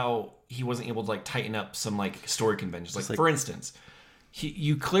 like, how he wasn't able to, like, tighten up some, like, story conventions. Like, for instance,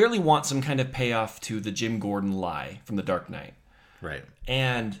 you clearly want some kind of payoff to the Jim Gordon lie from The Dark Knight. Right.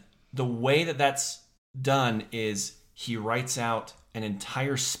 And the way that that's done is he writes out an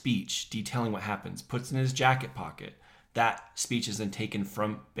entire speech detailing what happens, puts it in his jacket pocket. That speech is then taken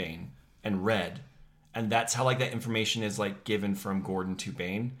from Bane and read, and that's how like that information is like given from Gordon to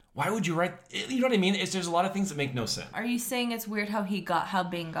Bane. Why would you write? You know what I mean? There's a lot of things that make no sense. Are you saying it's weird how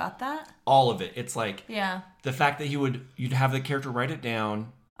Bane got that? All of it. It's like the fact that you'd have the character write it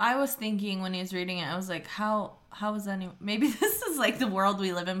down. I was thinking when he was reading it, I was like, how is anyone... Maybe this is like the world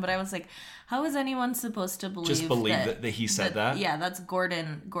we live in, but I was like, how is anyone supposed to believe that he said that? Yeah, that's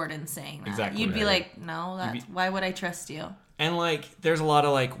Gordon saying that. Exactly. You'd be like, no, why would I trust you? And like, there's a lot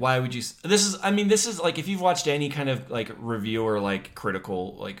of like, why would you... This is like, if you've watched any kind of like review or like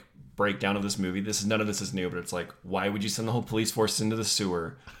critical like breakdown of this movie, none of this is new, but it's like, why would you send the whole police force into the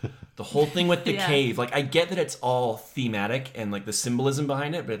sewer? The whole thing with the cave, like, I get that it's all thematic and like the symbolism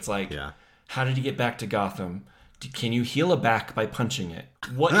behind it, but it's like, how did he get back to Gotham? Can you heal a back by punching it?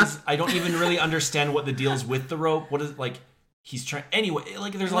 What is... I don't even really understand what the deal is with the rope. What is, like, he's trying... Anyway,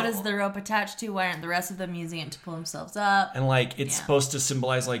 like, there's... What is the rope attached to? Why aren't the rest of them using it to pull themselves up? And, like, it's supposed to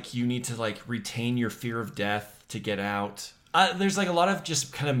symbolize, like, you need to, like, retain your fear of death to get out. There's, like, a lot of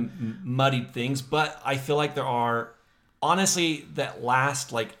just kind of muddied things, but I feel like there are... Honestly, that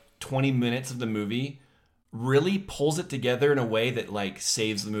last, like, 20 minutes of the movie really pulls it together in a way that like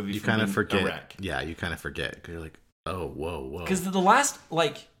saves the movie. You kind of forget. A wreck. Yeah, you kind of forget. You're like, oh, whoa. Because the last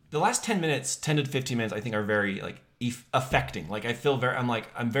 10 minutes, 10 to 15 minutes, I think are very like affecting. Like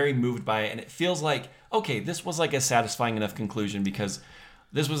I'm very moved by it, and it feels like, okay, this was like a satisfying enough conclusion because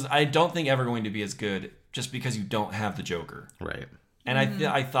this was, I don't think, ever going to be as good just because you don't have the Joker. Right. And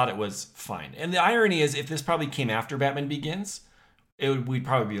I thought it was fine. And the irony is, if this probably came after Batman Begins, I'd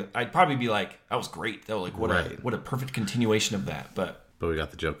probably be like, that was great though. Like what a perfect continuation of that. But we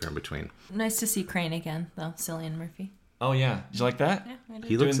got the Joker in between. Nice to see Crane again though, Cillian Murphy. Oh yeah, did you like that? Yeah, I did.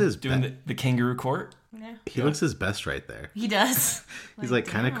 He looks doing the kangaroo court. Yeah, he looks his best right there. He does. He's like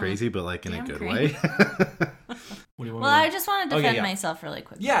kind of crazy, but like in a good way. What do you want Well, I just want to defend myself really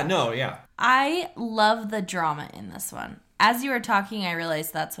quick. Yeah, no, yeah. I love the drama myself really quick. Yeah, no, yeah. I love the drama in this one. As you were talking, I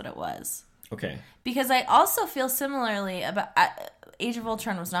realized that's what it was. Okay. Because I also feel similarly about... Age of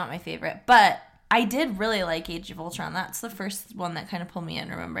Ultron was not my favorite, but I did really like Age of Ultron. That's the first one that kind of pulled me in,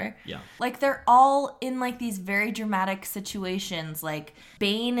 remember? Yeah. Like, they're all in, like, these very dramatic situations. Like,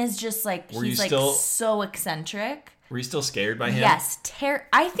 Bane is just, like, he's, like, so eccentric. Were you still scared by him? Yes.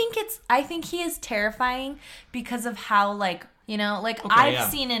 I think he is terrifying because of how, like, you know, like, I've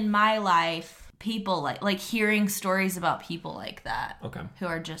seen in my life people like hearing stories about people like that. Okay. Who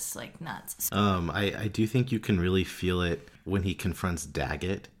are just, like, nuts. I do think you can really feel it when he confronts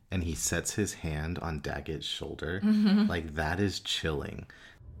Daggett and he sets his hand on Daggett's shoulder. Mm-hmm. Like, that is chilling.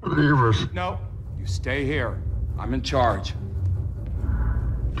 Leave us. No, you stay here. I'm in charge.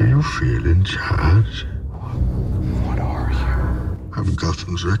 Do you feel in charge? What are you? Of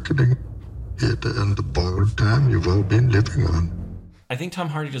Gotham's reckoning. Here to end the borrowed time you've all been living on. I think Tom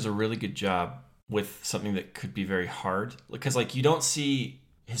Hardy does a really good job with something that could be very hard. Because, like, you don't see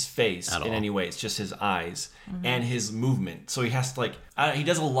his face in any way. It's just his eyes and his movement. So he has to, like, he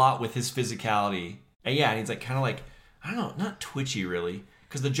does a lot with his physicality. And yeah, and he's, like, kind of like, I don't know, not twitchy, really.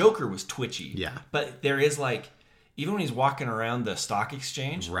 Because the Joker was twitchy. Yeah. But there is, like, even when he's walking around the stock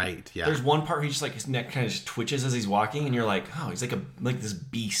exchange. Right, yeah. There's one part where he just, like, his neck kind of just twitches as he's walking. And you're like, oh, he's like this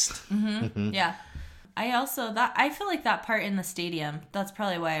beast. Mm-hmm. Yeah. I feel like that part in the stadium, that's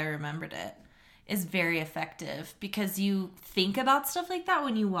probably why I remembered it, is very effective because you think about stuff like that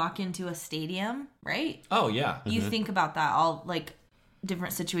when you walk into a stadium, right? Oh, yeah. You think about that all, like,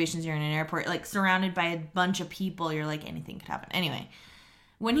 different situations. You're in an airport, like, surrounded by a bunch of people. You're like, anything could happen. Anyway,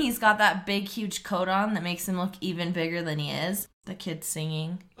 when he's got that big, huge coat on that makes him look even bigger than he is, the kid's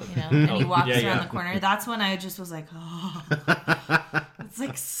singing, you know, and he walks around the corner. That's when I just was like, oh, it's,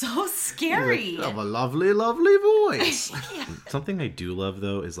 like, so scary. You have a lovely, lovely voice. Yeah. Something I do love,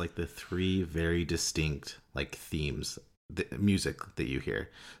 though, is, like, the three very distinct, like, themes, the music that you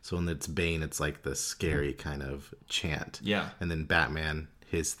hear. So when it's Bane, it's, like, the scary kind of chant. Yeah. And then Batman,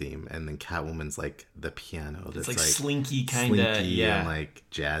 his theme, and then Catwoman's, like, the piano. That's, it's, like, slinky kind of, and, like,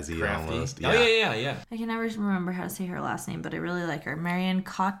 jazzy crafty. Almost. Yeah. Oh, yeah. I can never remember how to say her last name, but I really like her. Marion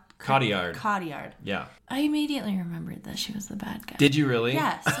Cotillard. Yeah. I immediately remembered that she was the bad guy. Did you really?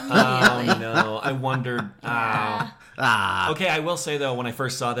 Yes, immediately. Oh, no. I wondered. Okay, I will say, though, when I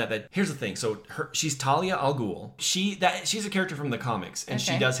first saw that here's the thing. So she's Talia al Ghul. She's a character from the comics, and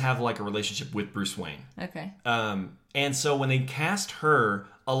she does have, like, a relationship with Bruce Wayne. Okay. And so when they cast her,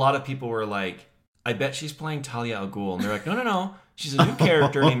 a lot of people were like, I bet she's playing Talia al Ghul. And they're like, no. She's a new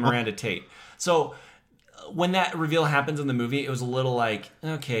character named Miranda Tate. So when that reveal happens in the movie, it was a little like,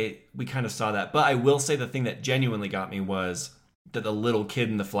 okay, we kind of saw that. But I will say the thing that genuinely got me was that the little kid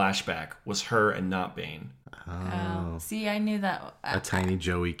in the flashback was her and not Bane. Oh. See, I knew that. A tiny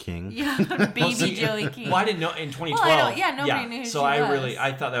Joey King. Yeah, baby Joey King. Well, I didn't know in 2012. Well, nobody knew who so she was. So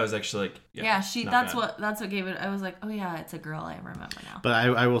I thought that was actually like, that's what gave it. I was like, oh yeah, it's a girl. I remember now. But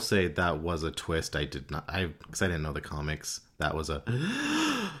I will say that was a twist. Because I didn't know the comics. That was a.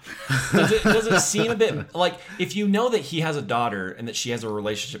 Does it seem a bit like, if you know that he has a daughter and that she has a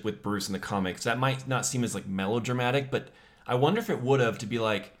relationship with Bruce in the comics, that might not seem as, like, melodramatic, but I wonder if it would have, to be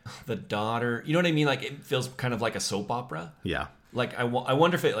like, the daughter, you know what I mean? Like, it feels kind of like a soap opera. Yeah. Like, I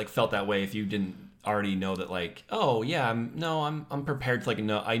wonder if it, like, felt that way if you didn't already know that, like, oh yeah, I'm prepared to, like,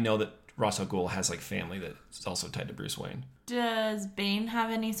 I know that Ra's al Ghul has, like, family that's also tied to Bruce Wayne. Does Bane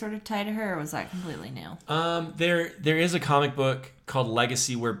have any sort of tie to her, or was that completely new? There is a comic book called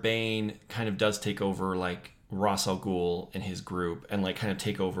Legacy where Bane kind of does take over, like, Ra's al Ghul and his group, and, like, kind of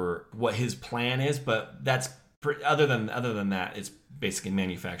take over what his plan is, but that's other than that, it's basically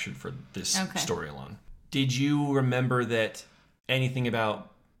manufactured for this story alone. Did you remember that anything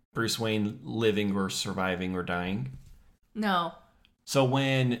about Bruce Wayne living or surviving or dying? No. So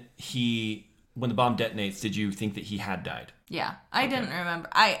when the bomb detonates, did you think that he had died? Yeah, I didn't remember.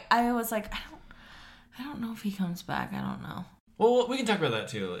 I was like, I don't know if he comes back. I don't know. Well, we can talk about that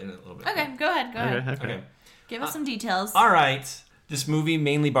too in a little bit. Okay, go ahead. Okay. Give us some details. All right. This movie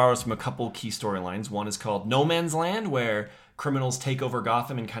mainly borrows from a couple key storylines. One is called No Man's Land, where criminals take over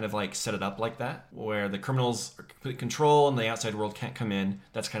Gotham and kind of, like, set it up like that, where the criminals are complete control and the outside world can't come in.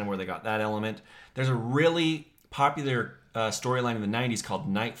 That's kind of where they got that element. There's a really popular storyline in the 90s called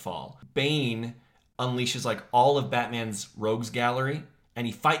Nightfall. Bane unleashes, like, all of Batman's rogues gallery, and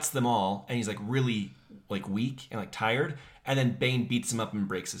he fights them all, and he's, like, really, like, weak and, like, tired, and then Bane beats him up and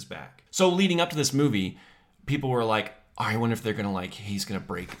breaks his back. So leading up to this movie, people were like, I wonder if they're gonna, like, he's gonna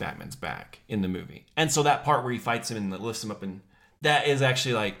break Batman's back in the movie. And so that part where he fights him and lifts him up, and that is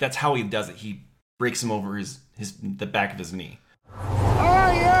actually, like, that's how he does it. He breaks him over his the back of his knee.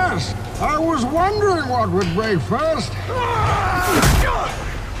 Ah, yes. I was wondering what would break first.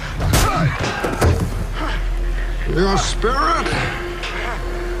 Your spirit?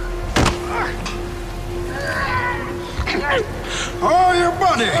 Oh, your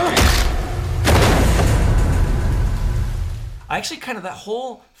body? Actually, kind of that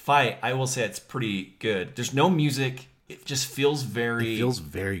whole fight, I will say it's pretty good. There's no music. It just feels very... It feels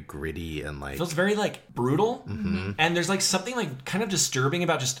very gritty and like... It feels very like brutal. Mm-hmm. And there's like something like kind of disturbing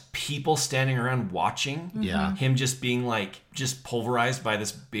about just people standing around watching. Yeah. Him just being like, just pulverized by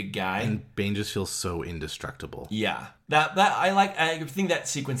this big guy. And Bane just feels so indestructible. Yeah. I think that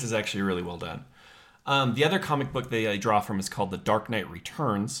sequence is actually really well done. The other comic book they draw from is called The Dark Knight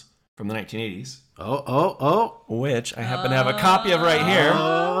Returns from the 1980s. Which I happen to have a copy of right here.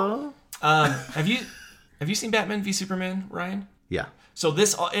 Have you seen Batman v Superman, Ryan? Yeah. So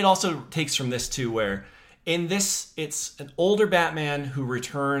it also takes from this too, where in this it's an older Batman who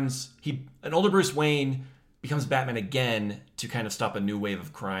returns. An older Bruce Wayne becomes Batman again to kind of stop a new wave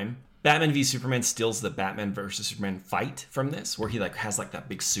of crime. Batman v Superman steals the Batman versus Superman fight from this, where he like has like that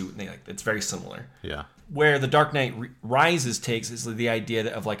big suit, and it's very similar. Yeah. Where The Dark Knight Rises takes is the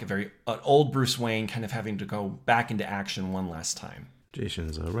idea of like an old Bruce Wayne kind of having to go back into action one last time.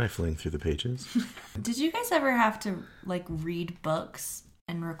 Jason's rifling through the pages. Did you guys ever have to like read books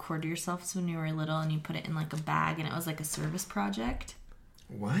and record yourselves when you were little, and you put it in like a bag, and it was like a service project?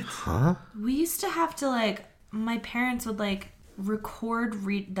 What? Huh? We used to have to my parents would record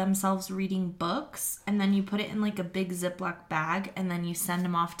themselves reading books, and then you put it in like a big Ziploc bag, and then you send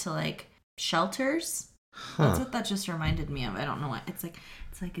them off to shelters. Huh. That's what that just reminded me of. I don't know what it's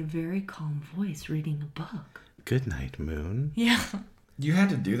like a very calm voice reading a book. Good night, Moon. Yeah. You had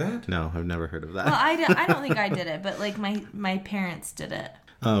to do that? No, I've never heard of that. Well, I don't think I did it, but my parents did it.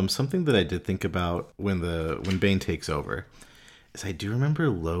 Something that I did think about when Bane takes over is I do remember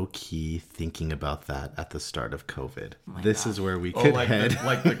low key thinking about that at the start of COVID. This is where we could head.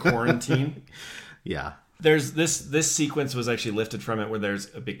 Like the quarantine? Yeah. There's this sequence was actually lifted from it, where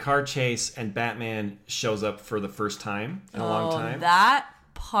there's a big car chase and Batman shows up for the first time in a long time. That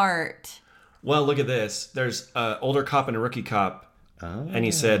part. Well, look at this. There's an older cop and a rookie cop, and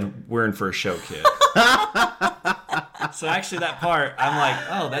he said, "We're in for a show, kid." So actually, that part, I'm like,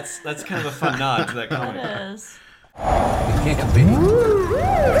 oh, that's kind of a fun nod to that comic. It is.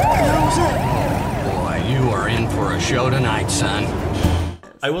 Boy, you are in for a show tonight, son.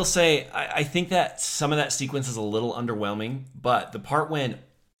 I will say, I think that some of that sequence is a little underwhelming, but the part when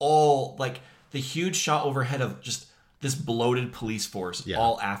the huge shot overhead of just this bloated police force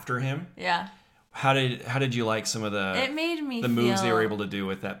all after him. Yeah. How did you like some of it made me moves they were able to do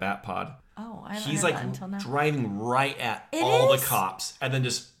with that Bat Pod? Oh, I haven't He's heard that until now. Driving right at all the cops, and then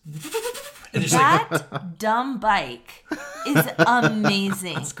just that dumb bike is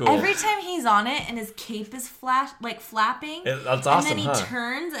amazing. That's cool. Every time he's on it and his cape is flapping, that's awesome. And then he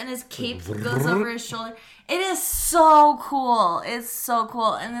turns and his cape goes over his shoulder. It is so cool. It's so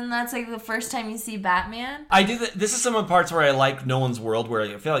cool. And then that's the first time you see Batman. I do. This is some of the parts where I like Nolan's world, where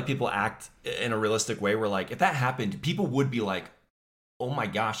I feel like people act in a realistic way. Where if that happened, people would be like, "Oh my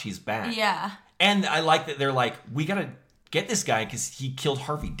gosh, he's back." Yeah. And I like that they're like, "We gotta get this guy because he killed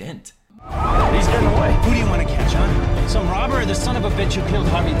Harvey Dent." He's getting away. Who do you want to catch, huh? Some robber or the son of a bitch who killed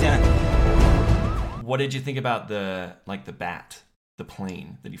Harvey Dent? What did you think about the bat, the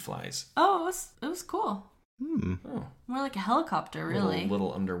plane that he flies? Oh, it was cool. Oh. More like a helicopter, really. A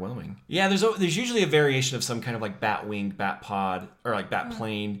little underwhelming. Yeah, there's usually a variation of some kind of bat wing, bat pod, or bat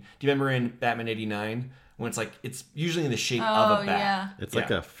plane. Do you remember in Batman 89 when it's usually in the shape of a bat? Yeah. It's like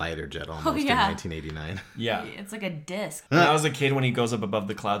a fighter jet almost in 1989. Yeah. It's like a disc. When I was a kid, when he goes up above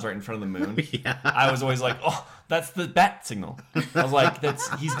the clouds right in front of the moon, I was always like, oh, that's the bat signal. I was like,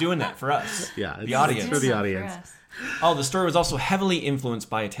 he's doing that for us. Yeah, the audience. For the audience. Oh, the story was also heavily influenced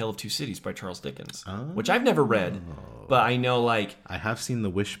by A Tale of Two Cities by Charles Dickens, which I've never read, but I know I have seen The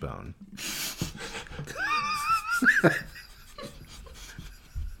Wishbone.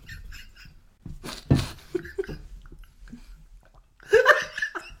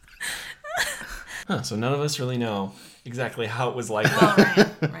 So none of us really know exactly how it was like. Well,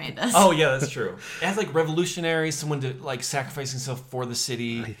 Ryan does. Oh yeah, that's true. It has revolutionary, someone to sacrificing himself for the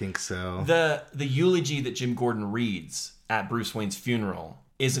city. I think so. The eulogy that Jim Gordon reads at Bruce Wayne's funeral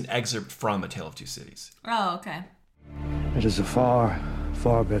is an excerpt from A Tale of Two Cities. Oh, okay. It is a far,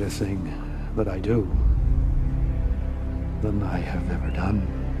 far better thing that I do than I have ever done.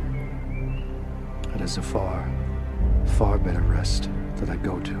 It is a far, far better rest that I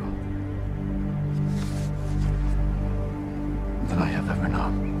go to than I have ever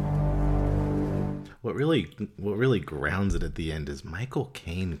known. What really grounds it at the end is Michael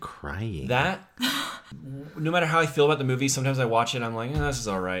Caine crying. That, no matter how I feel about the movie, sometimes I watch it and I'm like, this is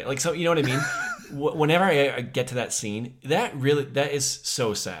all right. Like, so, you know what I mean? Whenever I get to that scene, that is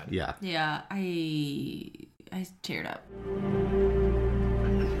so sad. Yeah. Yeah, I teared up.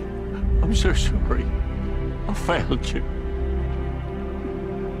 I'm so sorry. I failed you.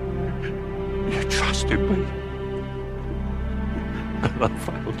 You trusted me. And I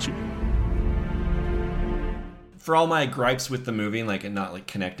failed you. For all my gripes with the movie and like it not like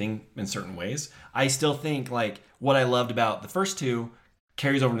connecting in certain ways, I still think like what I loved about the first two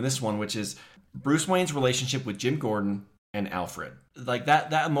carries over to this one, which is Bruce Wayne's relationship with Jim Gordon and Alfred. Like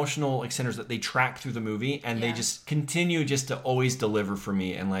that emotional like centers that they track through the movie, and they just continue just to always deliver for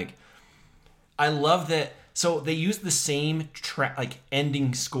me. And like I love that. So they use the same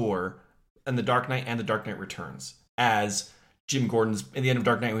ending score in The Dark Knight and The Dark Knight Returns as Jim Gordon's in the end of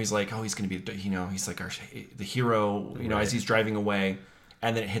Dark Knight, where he's like, oh, he's going to be, he's like the hero, as he's driving away,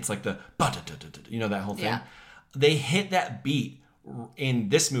 and then it hits like the, that whole thing. Yeah. They hit that beat in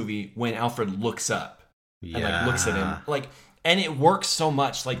this movie when Alfred looks up and like looks at him, like, and it works so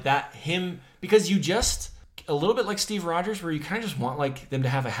much like that because you just a little bit like Steve Rogers, where you kind of just want like them to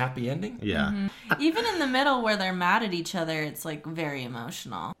have a happy ending. Yeah. Mm-hmm. Even in the middle where they're mad at each other, it's like very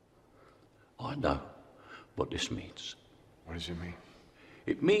emotional. I know what this means. What does it mean?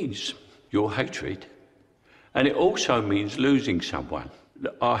 It means your hatred. And it also means losing someone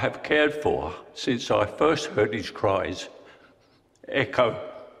that I have cared for since I first heard his cries echo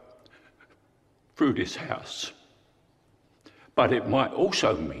through this house. But it might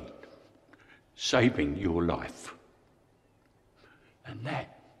also mean saving your life. And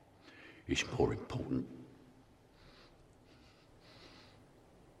that is more important.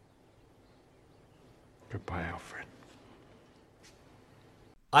 Goodbye, Alfred.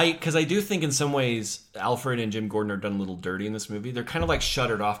 Because I do think in some ways Alfred and Jim Gordon are done a little dirty in this movie. They're kind of like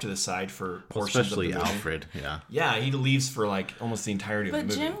shuttered off to the side for portions especially of the movie. Alfred, yeah. Yeah, he leaves for like almost the entirety of the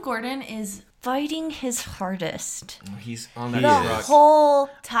movie. But Jim Gordon is fighting his hardest. He's on that the rock. whole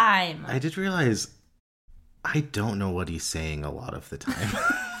time. I did realize I don't know what he's saying a lot of the time.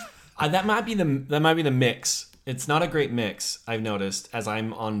 That might be the mix. It's not a great mix, I've noticed, as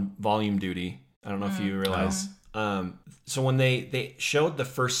I'm on volume duty. I don't know if you realize. So when they showed the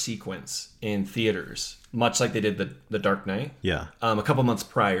first sequence in theaters, much like they did the Dark Knight, a couple months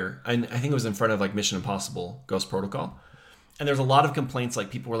prior, I think it was in front of like Mission Impossible: Ghost Protocol, and there's a lot of complaints.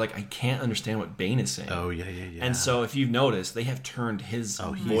 Like people were like, I can't understand what Bane is saying. Oh yeah. And so if you've noticed, they have turned his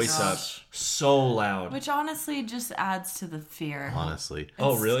voice up so loud, which honestly just adds to the fear. Honestly,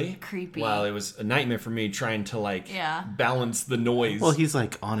 oh really? Creepy. Well, it was a nightmare for me trying to balance the noise. Well, he's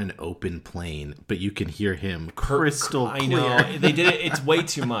like on an open plane, but you can hear him crystal clear. I know they did it. It's way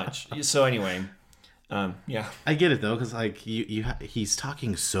too much. So anyway. Yeah, I get it though, because like he's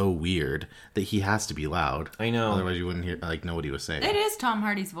talking so weird that he has to be loud. I know, otherwise you wouldn't know what he was saying. It is Tom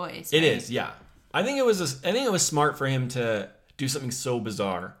Hardy's voice. It is, yeah. I think it was smart for him to do something so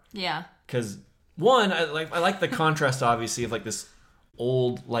bizarre. Yeah, because one, I like the contrast, obviously, of like this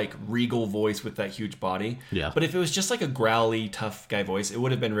old like regal voice with that huge body. Yeah. But if it was just like a growly tough guy voice, it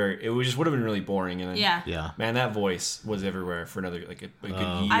would have been really boring. And then, yeah. Man, that voice was everywhere for another like a good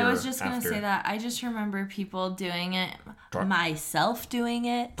year. I was just gonna say that. I just remember people doing it, myself doing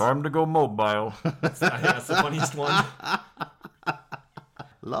it. Time to go mobile. I think that's the funniest one.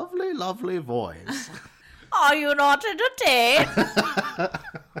 Lovely voice. Are you not entertained?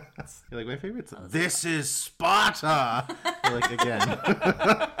 You're like, my favorite's This is Sparta. You're like, again.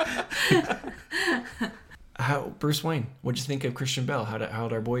 Bruce Wayne, what'd you think of Christian Bale?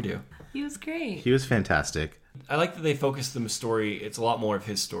 How'd our boy do? He was great. He was fantastic. I like that they focused the story. It's a lot more of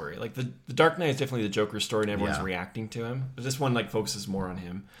his story. Like the Dark Knight is definitely the Joker's story, and everyone's reacting to him. But this one like focuses more on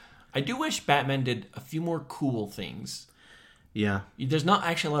him. I do wish Batman did a few more cool things. Yeah. There's not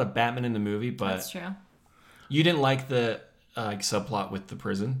actually a lot of Batman in the movie, but that's true. You didn't like the subplot with the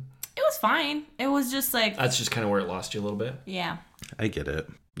prison? It was fine. It was just like... That's just kind of where it lost you a little bit? Yeah. I get it.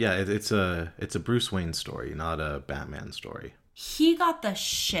 Yeah, it's a Bruce Wayne story, not a Batman story. He got the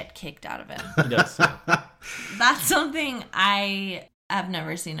shit kicked out of him. He does. That's something I have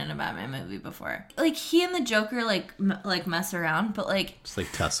never seen in a Batman movie before. Like, he and the Joker, like mess around, but like... Just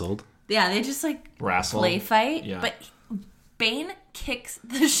like tussled. Yeah, they just like... Wrestle. Play fight. Yeah. But Bane kicks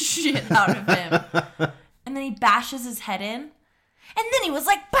the shit out of him. And then he bashes his head in. And then he was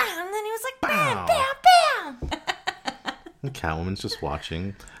like, bam! And then he was like, bam, bam, bam! And Catwoman's just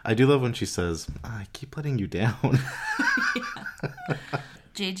watching. I do love when she says, I keep letting you down.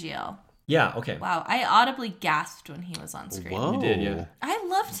 JGL. Yeah, okay. Wow, I audibly gasped when he was on screen. Whoa. You did, yeah. I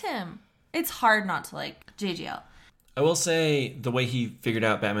loved him. It's hard not to like JGL. I will say the way he figured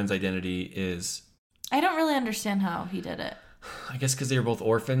out Batman's identity is... I don't really understand how he did it. I guess because they were both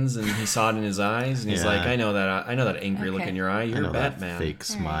orphans and he saw it in his eyes and he's like, I know that angry look in your eye. You're Batman. That fake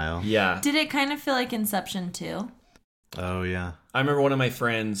smile. Yeah. Did it kind of feel like Inception too? Oh, yeah. I remember one of my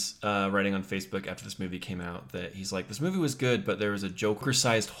friends writing on Facebook after this movie came out that he's like, this movie was good, but there was a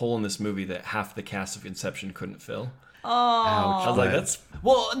Joker-sized hole in this movie that half the cast of Inception couldn't fill. Oh. Ouch. I was like, that's...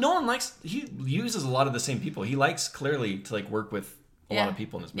 Well, Nolan likes... He uses a lot of the same people. He likes, clearly, to like work with a lot of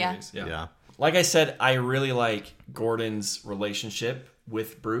people in his movies. Yeah. Like I said, I really like Gordon's relationship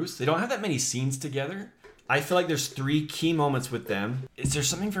with Bruce. They don't have that many scenes together. I feel like there's 3 key moments with them. Is there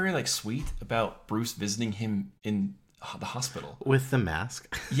something very like sweet about Bruce visiting him in the hospital? With the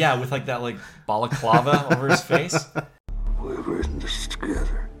mask? Yeah, with like that like balaclava over his face. We've written this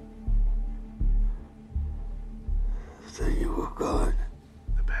together. Then you were gone.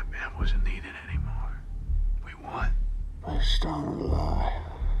 The Batman wasn't needed anymore. We won. Based on a lie.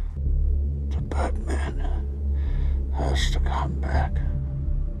 The Batman has to come back.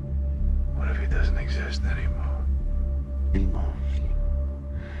 What if he doesn't exist anymore? He must.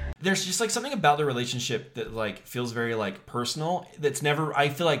 There's just like something about the relationship that like feels very like personal. That's never, I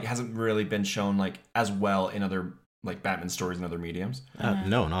feel like, hasn't really been shown like as well in other like Batman stories and other mediums.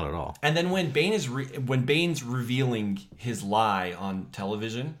 No, not at all. And then when Bane's revealing his lie on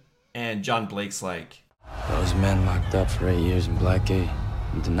television, and John Blake's like, those men locked up for 8 years in Blackgate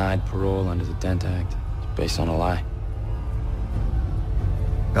and denied parole under the Dent Act, based on a lie.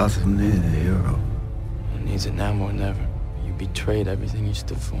 Gotham needed a hero. It needs it now more than ever. You betrayed everything you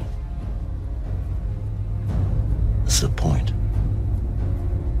stood for. What's the point?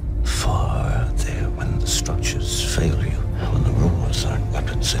 Far out there when the structures fail you, when the rules aren't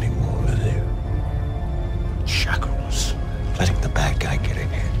weapons anymore, they're shackles, letting the bad guy get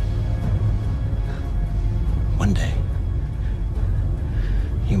ahead. One day,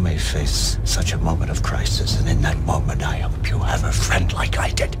 you may face such a moment of crisis, and in that moment, I hope you have a friend like I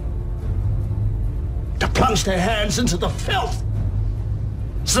did. To plunge their hands into the filth,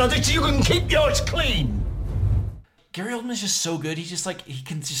 so that you can keep yours clean. Gary Oldman is just so good. He's just like, he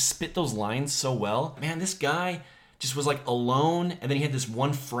can just spit those lines so well. Man, this guy just was like alone, and then he had this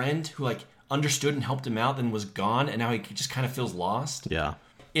one friend who like understood and helped him out, then was gone, and now he just kind of feels lost. Yeah.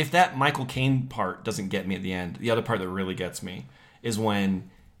 If that Michael Caine part doesn't get me at the end, the other part that really gets me is when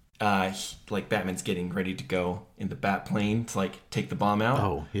like Batman's getting ready to go in the bat plane to like take the bomb out.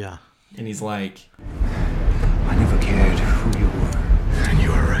 Oh, yeah. And he's like, I never cared who you were. And you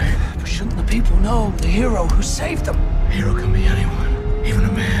were right. But shouldn't the people know the hero who saved them? A hero can be anyone, even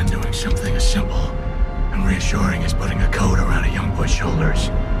a man doing something as simple and reassuring as putting a coat around a young boy's shoulders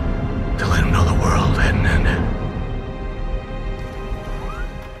to let him know the world hadn't ended.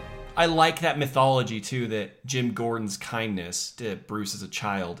 I like that mythology too, that Jim Gordon's kindness to Bruce as a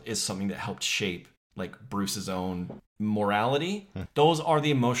child is something that helped shape like Bruce's own morality. Those are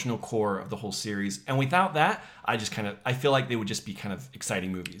the emotional core of the whole series, and without that, I feel like they would just be kind of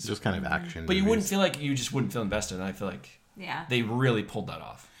exciting movies, just kind of action but movies. you wouldn't feel invested, and I feel like they really pulled that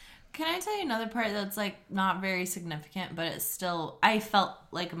off. Can I tell you another part that's like not very significant, but it's still, I felt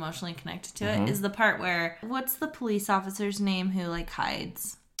like emotionally connected to it, is the part where, what's the police officer's name who like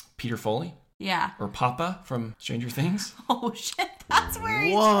hides? Peter Foley? Yeah. Or Papa from Stranger Things? Oh shit, that's where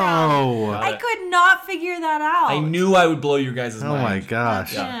he's Whoa. from. I could not figure that out. I knew I would blow your guys' mind. Oh my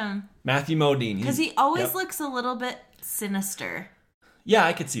gosh. Yeah. Matthew Modine. Because he always looks a little bit sinister. Yeah,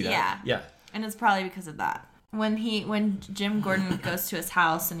 I could see that. Yeah. And it's probably because of that. When Jim Gordon goes to his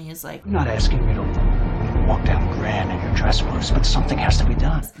house and he's like, I'm not asking you to walk down grand in your dress blues, but something has to be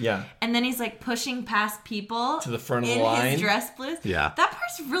done. Yeah. And then he's like pushing past people to the front of the in line. his dress blues. Yeah. That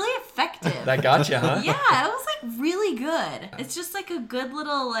part's really effective. That got you, huh? Yeah, it was like really good. It's just like a good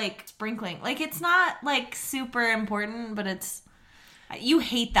little like sprinkling. Like it's not like super important, but it's, you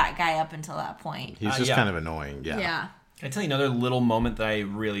hate that guy up until that point. He's just kind of annoying. Yeah. Yeah. Can I tell you another little moment that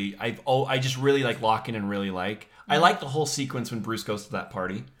I just really like lock in and really like? I like the whole sequence when Bruce goes to that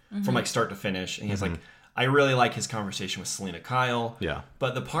party from like start to finish, and he's like, I really like his conversation with Selena Kyle. Yeah.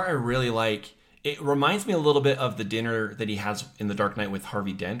 But the part I really like, it reminds me a little bit of the dinner that he has in The Dark Knight with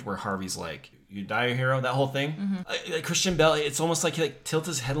Harvey Dent, where Harvey's like, you die a hero, that whole thing. Like Christian Bale, it's almost like he like tilts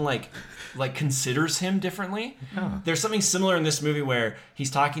his head and like considers him differently. There's something similar in this movie where he's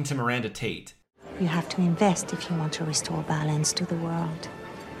talking to Miranda Tate. You have to invest if you want to restore balance to the world.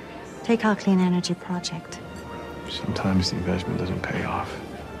 Take our clean energy project. Sometimes the investment doesn't pay off.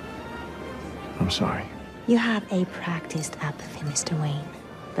 I'm sorry. You have a practiced apathy, Mr. Wayne.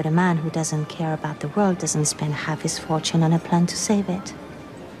 But a man who doesn't care about the world doesn't spend half his fortune on a plan to save it.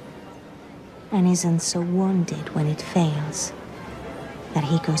 and isn't so wounded when it fails that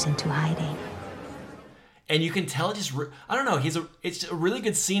he goes into hiding. And you can tell I don't know, it's a really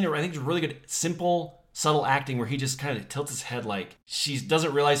good scene, or I think it's really good, simple, subtle acting where he just kind of tilts his head like she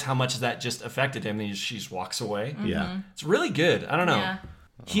doesn't realize how much that just affected him, and she just walks away. Mm-hmm. Yeah. It's really good. I don't know. Yeah.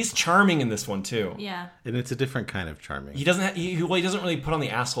 He's charming in this one too. Yeah. And it's a different kind of charming. He doesn't he doesn't really put on the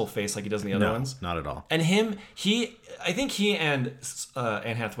asshole face like he does in the other ones. Not at all. And I think he and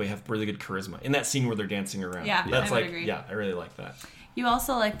Anne Hathaway have really good charisma in that scene where they're dancing around. Yeah, that's I would agree. Yeah, I really like that. You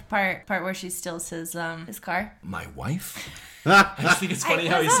also like the part where she steals his car? My wife? I just think it's funny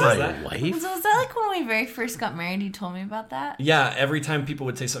how he says that. Wife? So was that like when we very first got married, you told me about that? Yeah, every time people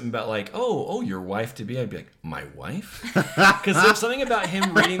would say something about like, oh, your wife to be, I'd be like, my wife? Because there's something about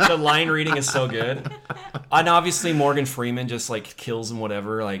him the line reading is so good. And obviously Morgan Freeman just like kills him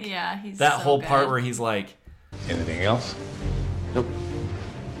whatever. Like, yeah, he's that so whole good. part where he's like, anything else? Nope.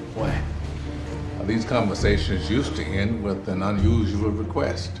 Why? These conversations used to end with an unusual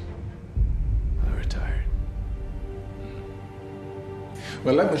request. I retired.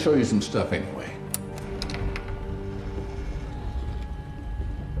 Well, let me show you some stuff anyway.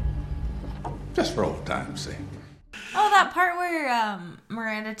 Just for old time's sake. Oh, that part where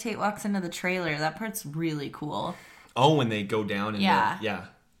Miranda Tate walks into the trailer, that part's really cool. oh, when they go down and yeah. Yeah.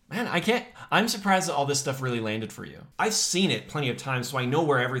 Man, I'm surprised that all this stuff really landed for you. I've seen it plenty of times, so I know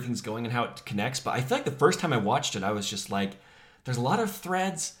where everything's going and how it connects, but I feel like the first time I watched it, I was just like, there's a lot of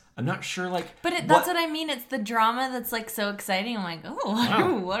threads. I'm not sure, like... But that's what I mean. It's the drama that's, like, so exciting. I'm like,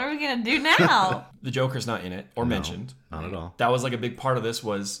 oh, what are we going to do now? The Joker's not in it or mentioned. Not at all. That was, like, a big part of this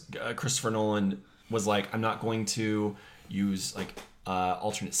was Christopher Nolan was like, I'm not going to use, like...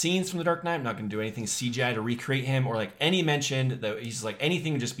 alternate scenes from The Dark Knight. I'm not going to do anything CGI to recreate him, or like any mention that he's like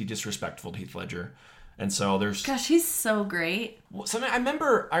anything would just be disrespectful to Heath Ledger. And so there's gosh, he's so great. Something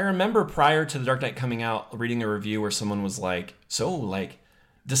I remember prior to The Dark Knight coming out, reading a review where someone was like, "So like,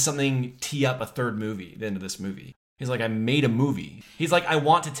 does something tee up a third movie? The end of this movie?" He's like, "I made a movie." He's like, "I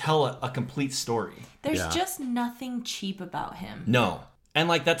want to tell a complete story." There's just nothing cheap about him. No, and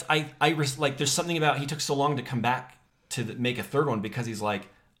like that's I like. There's something about he took so long to come back to make a third one because he's like,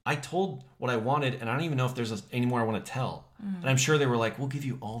 I told what I wanted and I don't even know if there's any more I want to tell. And I'm sure they were like, we'll give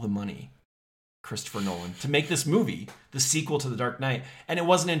you all the money, Christopher Nolan, to make this movie, the sequel to The Dark Knight. And it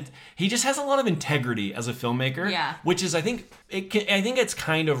wasn't, he just has a lot of integrity as a filmmaker, which is, I think it's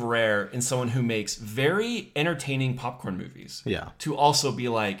kind of rare in someone who makes very entertaining popcorn movies. Yeah. To also be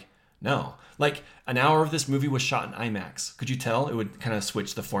like, no. Like, an hour of this movie was shot in IMAX. Could you tell? It would kind of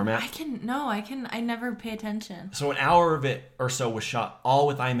switch the format. I never pay attention. So an hour of it or so was shot all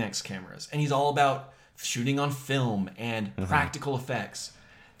with IMAX cameras. And he's all about shooting on film and practical effects.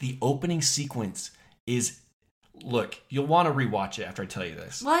 The opening sequence is... Look, you'll want to rewatch it after I tell you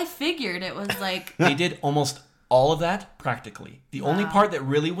this. Well, I figured it was like... They did almost all of that practically. The only part that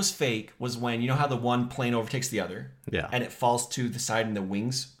really was fake was when, you know how the one plane overtakes the other? Yeah. And it falls to the side and the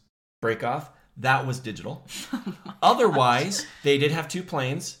wings break off? That was digital. Otherwise, they did have two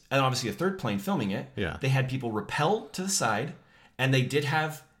planes, and obviously a third plane filming it. Yeah. They had people rappel to the side, and they did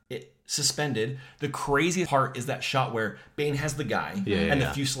have it suspended. The crazy part is that shot where Bane has the guy, and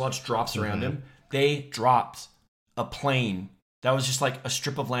the fuselage drops around him. They dropped a plane that was just like a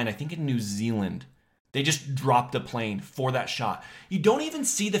strip of land, I think in New Zealand. They just dropped a plane for that shot. You don't even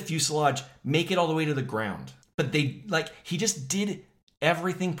see the fuselage make it all the way to the ground. But he just did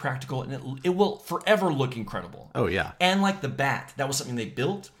everything practical, and it will forever look incredible. Oh, yeah. And like the bat, that was something they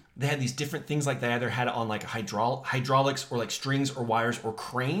built. They had these different things, like they either had it on like hydraulics or like strings or wires or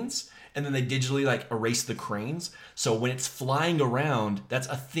cranes, and then they digitally like erased the cranes. So when it's flying around, that's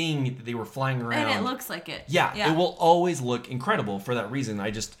a thing that they were flying around. And it looks like it. Yeah, it will always look incredible for that reason.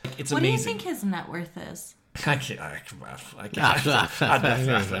 It's amazing. What do you think his net worth is? I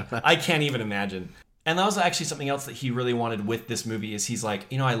can't even imagine. And that was actually something else that he really wanted with this movie is he's like,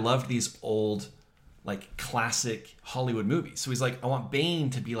 I loved these old, like, classic Hollywood movies. So he's like, I want Bane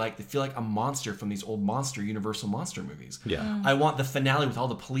to be like, to feel like a monster from these old Universal monster movies. Yeah. I want the finale with all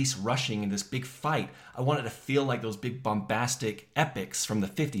the police rushing in this big fight. I want it to feel like those big bombastic epics from the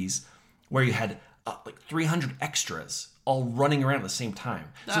 50s where you had like 300 extras all running around at the same time.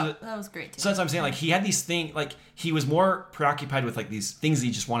 That was great too. So that's what I'm saying. Like, he had these things, like, he was more preoccupied with like these things that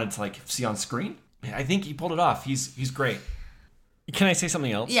he just wanted to like see on screen. I think he pulled it off. He's great. Can I say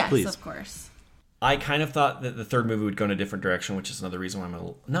something else? Yes, please. Of course. I kind of thought that the third movie would go in a different direction, which is another reason why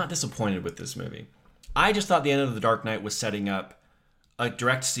I'm not disappointed with this movie. I just thought the end of The Dark Knight was setting up a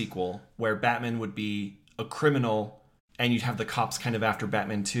direct sequel where Batman would be a criminal and you'd have the cops kind of after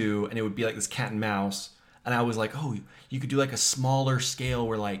Batman 2, and it would be like this cat and mouse. And I was like, oh, you could do like a smaller scale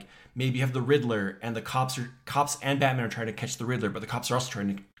where like maybe you have the Riddler and the cops and Batman are trying to catch the Riddler, but the cops are also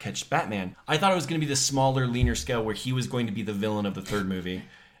trying to catch Batman. I thought it was going to be the smaller, leaner scale where he was going to be the villain of the third movie.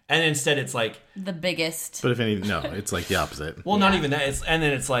 And instead it's like... the biggest. But if any... No, it's like the opposite. Well, not even that. And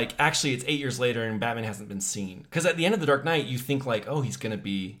then it's like, actually, it's 8 years later and Batman hasn't been seen. Because at the end of The Dark Knight, you think like, oh, he's going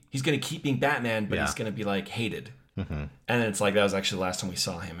to keep being Batman, but he's going to be like hated. Mm-hmm. And then it's like, that was actually the last time we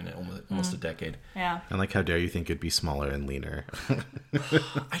saw him in almost a decade. Yeah. And like, how dare you think it'd be smaller and leaner?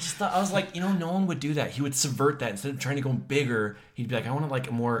 I just thought, I was like, Nolan would do that. He would subvert that. Instead of trying to go bigger, he'd be like, I want to like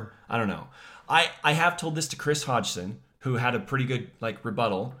a more, I don't know. I have told this to Chris Hodgson, who had a pretty good like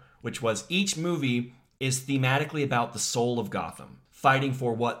rebuttal, which was each movie is thematically about the soul of Gotham, fighting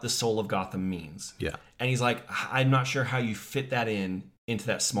for what the soul of Gotham means. Yeah. And he's like, I'm not sure how you fit that into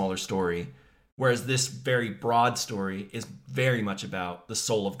that smaller story. Whereas this very broad story is very much about the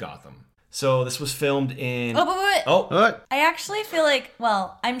soul of Gotham. So this was filmed in... What? I actually feel like,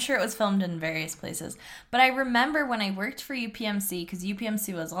 well, I'm sure it was filmed in various places, but I remember when I worked for UPMC, because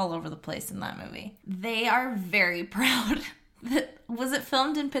UPMC was all over the place in that movie, they are very proud... Was it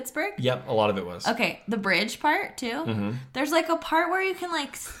filmed in Pittsburgh? Yep, a lot of it was. Okay, the bridge part too. Mm-hmm. There's like a part where you can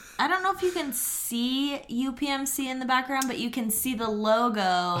like, I don't know if you can see UPMC in the background, but you can see the logo.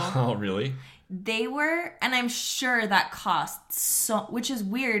 Oh, really? They were, and I'm sure that cost so, which is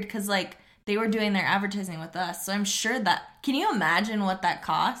weird because like they were doing their advertising with us, so I'm sure that. Can you imagine what that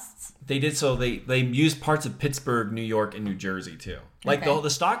costs? They did so. They used parts of Pittsburgh, New York, and New Jersey too. Like the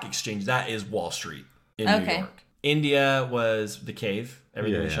stock exchange, that is Wall Street in New York. India was the cave.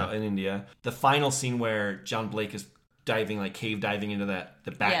 Everything was shot in India. The final scene where John Blake is diving, like cave diving into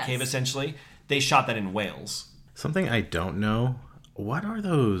the Bat Cave, essentially, they shot that in Wales. Something I don't know, what are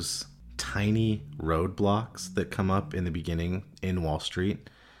those tiny roadblocks that come up in the beginning in Wall Street?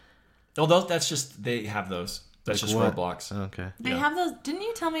 Oh, that's just, they have those. That's like just roadblocks. Okay. They have those. Didn't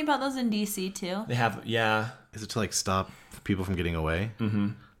you tell me about those in DC too? They have, yeah. Is it to like stop people from getting away? Mm-hmm.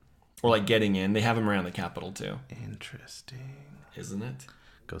 Or like getting in. They have them around the Capitol too. Interesting. Isn't it?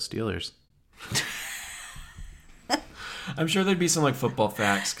 Go Steelers. I'm sure there'd be some like football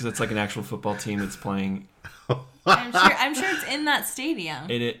facts because it's like an actual football team that's playing. I'm sure it's in that stadium.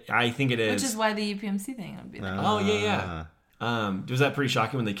 I think it is. Which is why the UPMC thing would be there. Oh, yeah. Was that pretty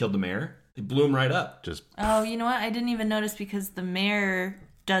shocking when they killed the mayor? They blew him right up. Oh, you know what? I didn't even notice because the mayor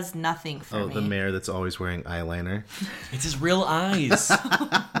does nothing for me. Oh, the mayor that's always wearing eyeliner. It's his real eyes.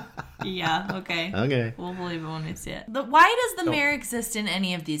 Yeah, okay. Okay. We'll believe it when we see it. Why does the mayor exist in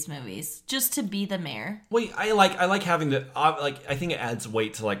any of these movies? Just to be the mayor? Wait, I like having the I think it adds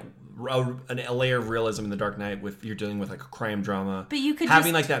weight to like a layer of realism in The Dark Knight with you're dealing with like a crime drama. But you could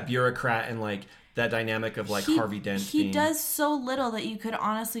having like that bureaucrat and like that dynamic of like Harvey Dent. He does so little that you could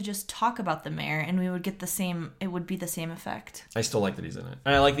honestly just talk about the mayor and we would get the same. It would be the same effect. I still like that he's in it,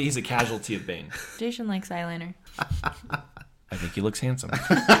 and I like that he's a casualty of Bane. Jason likes eyeliner. I think he looks handsome.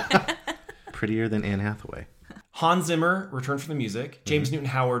 Prettier than Anne Hathaway. Hans Zimmer returned for the music. James Newton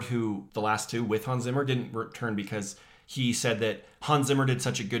Howard, who the last two with Hans Zimmer, didn't return because he said that Hans Zimmer did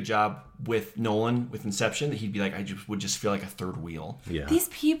such a good job with Nolan, with Inception, that he'd be like, I would just feel like a third wheel. Yeah. These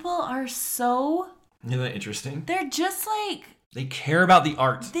people are so... Isn't that interesting? They're just like... They care about the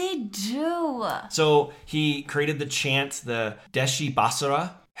art. They do. So he created the chant, the Deshi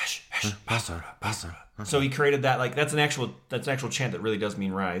Basara. Basara. So he created that, like, that's an actual chant that really does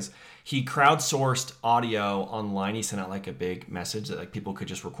mean rise. He crowdsourced audio online. He sent out like a big message that like people could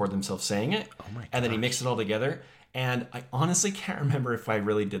just record themselves saying it. Oh my god. And then he mixed it all together. And I honestly can't remember if I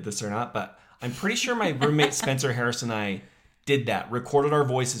really did this or not, but I'm pretty sure my roommate Spencer Harris and I did that, recorded our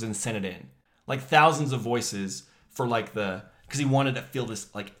voices and sent it in. Like thousands of voices for like because he wanted to feel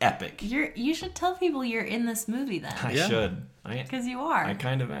this like epic. You should tell people you're in this movie then. I should. Because you are. I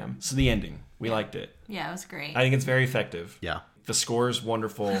kind of am. So the ending. We liked it. Yeah, it was great. I think it's very effective. Yeah. The score is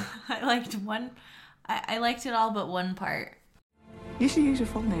wonderful. I liked it all but one part. You should use your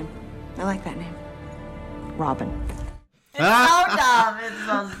full name. I like that name. Robin. It's so dumb. It's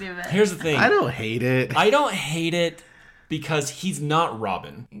so stupid. Here's the thing. I don't hate it. I don't hate it because he's not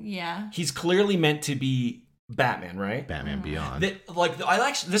Robin. Yeah. He's clearly meant to be Batman, right? Batman Beyond. This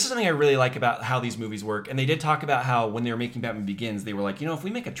is something I really like about how these movies work. And they did talk about how when they were making Batman Begins, they were like, if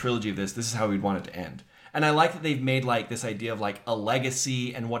we make a trilogy of this is how we'd want it to end. And I like that they've made like this idea of like a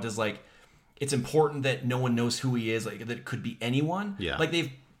legacy and what does like, it's important that no one knows who he is, like that it could be anyone. Yeah. Like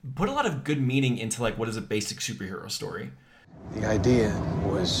they've put a lot of good meaning into like what is a basic superhero story. The idea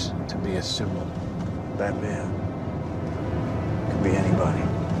was to be a symbol. Batman could be anybody.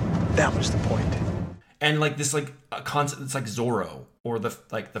 That was the point. And like this like a concept that's like Zorro or the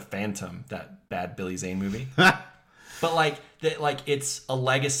Phantom, that bad Billy Zane movie. But like that, like it's a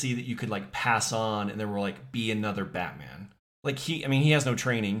legacy that you could like pass on, and there will like be another Batman. Like he has no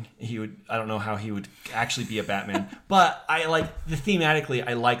training. I don't know how he would actually be a Batman. But I like thematically,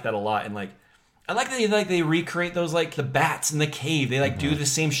 I like that a lot, and like I like that they recreate those like the bats in the cave. They like do the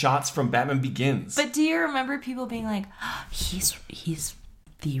same shots from Batman Begins. But do you remember people being like, oh, he's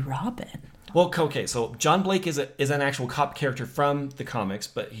the Robin? Well, okay, so John Blake is an actual cop character from the comics,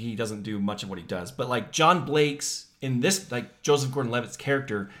 but he doesn't do much of what he does. But like John Blake's in this, like Joseph Gordon-Levitt's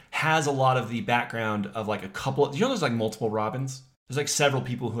character has a lot of the background of like a couple. There's like multiple Robins. There's like several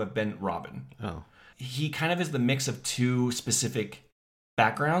people who have been Robin. Oh, he kind of is the mix of two specific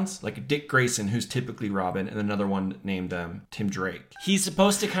backgrounds, like Dick Grayson, who's typically Robin, and another one named Tim Drake. He's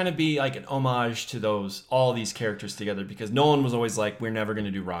supposed to kind of be like an homage to all these characters together, because Nolan was always like, we're never going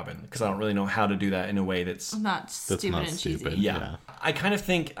to do Robin, because I don't really know how to do that in a way that's not stupid and cheesy. Yeah. I kind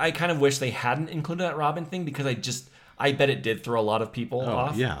of wish they hadn't included that Robin thing, because I bet it did throw a lot of people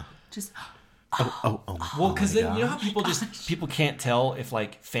off. Yeah. Just... Well, because then you know how people can't tell if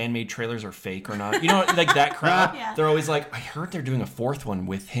like fan made trailers are fake or not. You know, like that crowd. Yeah. They're always like, I heard they're doing a fourth one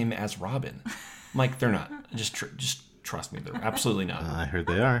with him as Robin. I'm like, they're not. Just trust me, they're absolutely not. I heard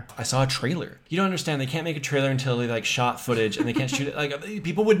they are. I saw a trailer. You don't understand. They can't make a trailer until they like shot footage, and they can't shoot it. Like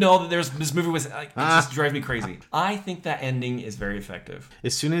people would know that this movie was. Like, it just drives me crazy. I think that ending is very effective.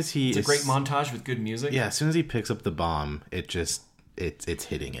 As soon as it's a great montage with good music. Yeah, as soon as he picks up the bomb, it's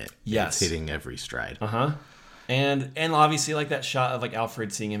hitting it. Yes. It's hitting every stride. And obviously like that shot of like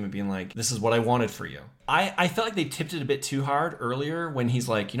Alfred seeing him and being like, this is what I wanted for you. I felt like they tipped it a bit too hard earlier when he's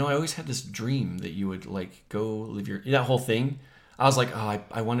like, I always had this dream that you would like go live that whole thing. I was like, oh,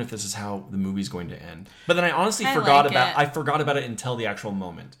 I wonder if this is how the movie's going to end. But then I honestly forgot about it until the actual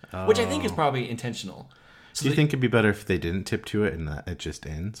moment, which I think is probably intentional. So do you think it'd be better if they didn't tip to it and that it just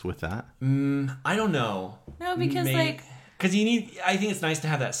ends with that? I don't know. No, because because I think it's nice to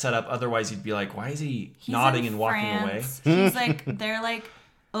have that set up. Otherwise, you'd be like, why is he nodding and walking away? He's like, they're like,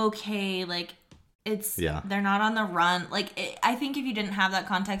 okay, like, they're not on the run. Like, I think if you didn't have that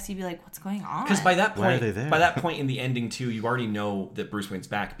context, you'd be like, what's going on? Because by that Why are they there? By that point in the ending, too, you already know that Bruce Wayne's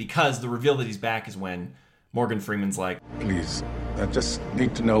back. Because the reveal that he's back is when Morgan Freeman's like, please, I just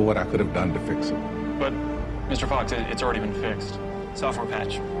need to know what I could have done to fix it. But, Mr. Fox, it's already been fixed. Software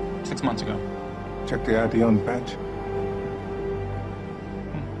patch, 6 months ago. Check the ID on the patch.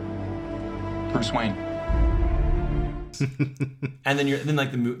 Bruce Wayne. And then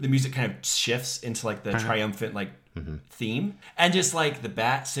like the music kind of shifts into like the triumphant like theme, and just like the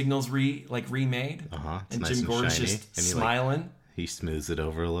bat signals remade, It's and nice Jim Gordon's shiny. just And smiling. He smooths it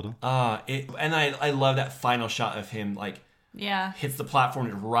over a little. And I love that final shot of him like hits the platform,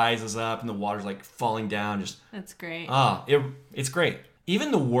 it rises up, and the water's like falling down. That's great. It's great.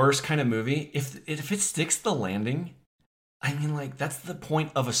 Even the worst kind of movie, if it sticks to the landing, I mean, like, that's the point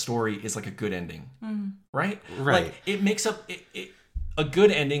of a story, is like a good ending, right? Right. Like, it makes up a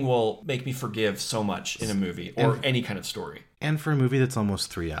good ending will make me forgive so much in a movie or any kind of story. And for a movie that's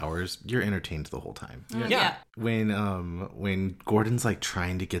almost 3 hours, you're entertained the whole time. Yeah. When Gordon's like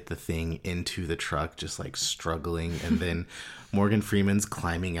trying to get the thing into the truck, just like struggling, and then Morgan Freeman's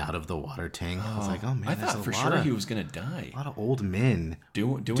climbing out of the water tank. I was like, oh man, I thought for sure he was gonna die. A lot of old men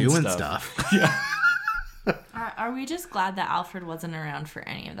doing stuff. Yeah. Are we just glad that Alfred wasn't around for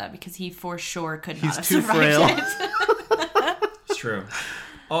any of that, because he for sure could not have too survived frail. it. It's true.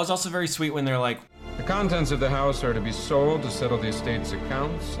 It's also very sweet when they're like, the contents of the house are to be sold to settle the estate's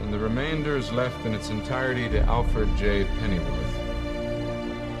accounts, and the remainder is left in its entirety to Alfred J. Pennyworth.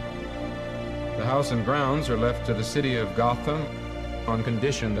 The house and grounds are left to the city of Gotham on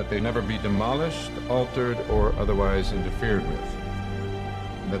condition that they never be demolished, altered, or otherwise interfered with.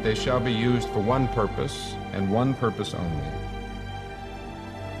 That they shall be used for one purpose, and one purpose only: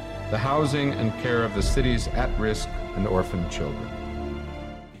 the housing and care of the city's at-risk and orphan children.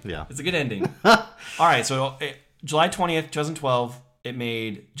 Yeah. It's a good ending. All right, so July 20th, 2012, it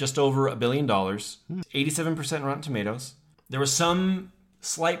made just over $1 billion, 87% Rotten Tomatoes. There was some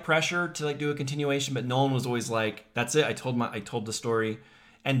slight pressure to like do a continuation, but Nolan was always like, that's it, I told the story.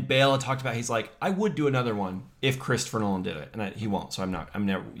 And Bale had talked about, he's like, I would do another one if Christopher Nolan did it. And he won't, so I'm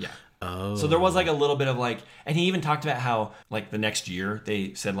never. Oh. So there was like a little bit of like, and he even talked about how like the next year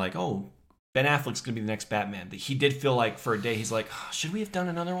they said like, oh, Ben Affleck's going to be the next Batman. He did feel like for a day, he's like, oh, should we have done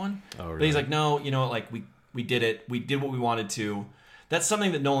another one? Oh, really? But he's like, no, like we did it. We did what we wanted to. That's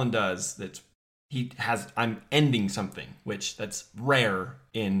something that Nolan does. I'm ending something, which that's rare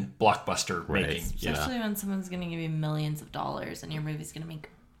in blockbuster making. Especially when someone's going to give you millions of dollars and your movie's going to make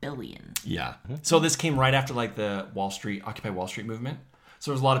billion. Yeah. So this came right after like the Occupy Wall Street movement.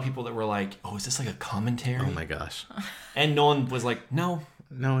 So there was a lot of people that were like, oh, is this like a commentary? Oh my gosh. And Nolan was like, no,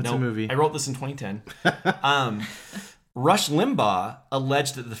 it's a movie. I wrote this in 2010. Rush Limbaugh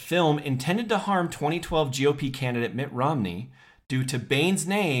alleged that the film intended to harm 2012 GOP candidate Mitt Romney due to Bain's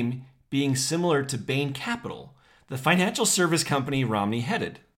name being similar to Bain Capital, the financial service company Romney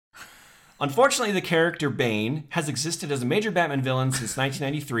headed. Unfortunately, the character Bane has existed as a major Batman villain since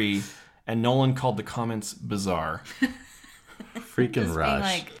 1993, and Nolan called the comments bizarre. Freaking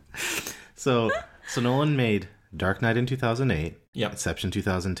Rush. So Nolan made Dark Knight in 2008, Inception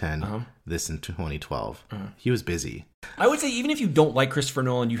 2010, this in 2012. He was busy. I would say even if you don't like Christopher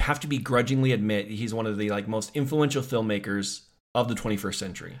Nolan, you have to begrudgingly admit he's one of the like most influential filmmakers of the 21st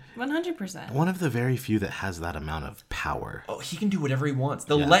century. 100%. One of the very few that has that amount of power. Oh, he can do whatever he wants.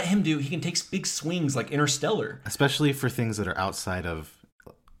 They'll let him do. He can take big swings like Interstellar. Especially for things that are outside of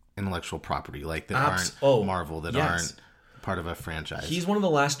intellectual property, like that aren't Marvel, that aren't part of a franchise. He's one of the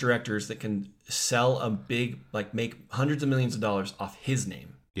last directors that can sell a big, like make hundreds of millions of dollars off his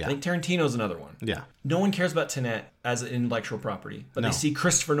name. Yeah. I think Tarantino's another one. Yeah. No one cares about Tenet as an intellectual property, but they see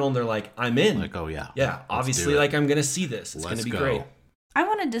Christopher Nolan, they're like, I'm in. Like, oh yeah. Yeah, obviously, like I'm going to see this. It's going to be great. I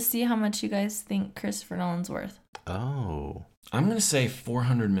wanted to see how much you guys think Christopher Nolan's worth. Oh. I'm going to say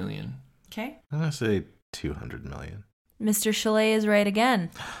 400 million. Okay. I'm going to say 200 million. Mr. Chalet is right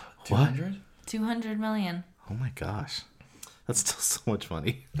again. 200? 200 million. Oh my gosh. That's still so much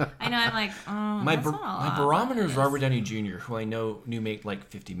money. I know. I'm like, my barometer is Robert Downey Jr., who I knew made like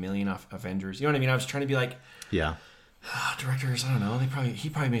 50 million off Avengers. You know what I mean? I was trying to be like, directors. I don't know. He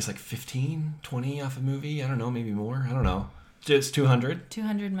probably makes like 15, 20 off a movie. I don't know, maybe more. I don't know. Just 200.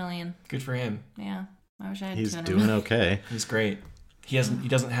 200 million. Good for him. Yeah, I wish I had. He's 200 doing million. okay. He's great. He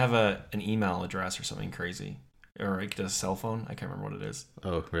doesn't have an email address or something crazy, or like a cell phone. I can't remember what it is.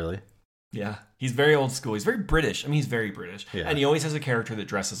 Oh, really? Yeah, he's very old school. He's very British. I mean, he's very British. Yeah. And he always has a character that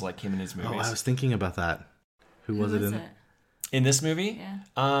dresses like him in his movies. Oh, I was thinking about that. Who was it in? In this movie?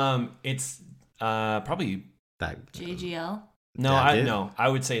 Yeah. It's probably that JGL. No, I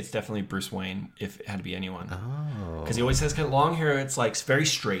would say it's definitely Bruce Wayne if it had to be anyone. Oh. Because he always has kind of long hair. It's like very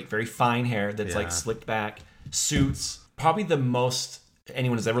straight, very fine hair that's like slicked back. Suits. Probably the most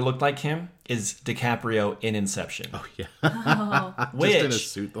anyone has ever looked like him is DiCaprio in Inception. Oh yeah. Which, just in a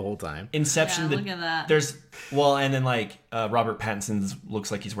suit the whole time. Inception. Yeah, look at that. There's and then like Robert Pattinson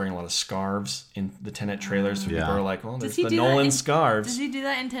looks like he's wearing a lot of scarves in the Tenet trailers. So people are like, well, there's the Nolan scarves. Does he do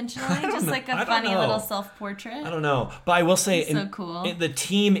that intentionally? Just like a funny little self-portrait? I don't know. But I will say so cool. The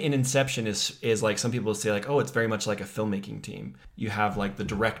team in Inception is like some people say like, oh, it's very much like a filmmaking team. You have like the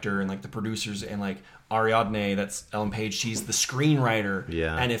director and like the producers and like Ariadne, that's Ellen Page, she's the screenwriter.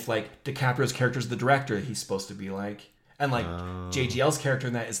 Yeah. And if like DiCaprio's character is the director, he's supposed to be like, and like JGL's character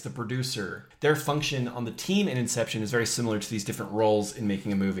in that is the producer. Their function on the team in Inception is very similar to these different roles in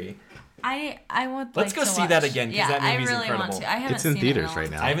making a movie. I would. Let's go see that again because that movie's incredible. Want to. I haven't it's in seen theaters it right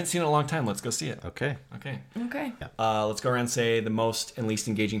now. I haven't seen it in a long time. Let's go see it. Okay. Yeah. Let's go around and say the most and least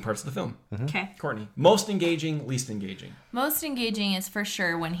engaging parts of the film. Okay. Courtney, most engaging, least engaging. Most engaging is for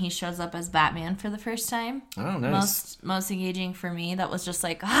sure when he shows up as Batman for the first time. Oh, nice. Most engaging for me, that was just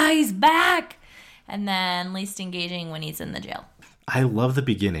like, he's back. And then least engaging when he's in the jail. I love the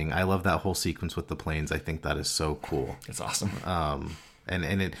beginning. I love that whole sequence with the planes. I think that is so cool. It's awesome.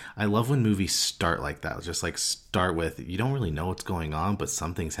 I love when movies start like that. Just like start with, you don't really know what's going on, but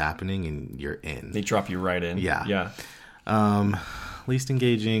something's happening and you're in. They drop you right in. Yeah. Least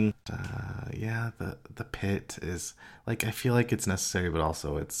engaging. The pit is like, I feel like it's necessary, but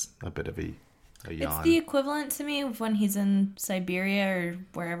also it's a bit of a yawn. It's the equivalent to me of when he's in Siberia or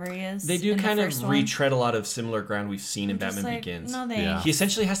wherever he is. They do kind of retread a lot of similar ground we've seen in Batman Begins. No, He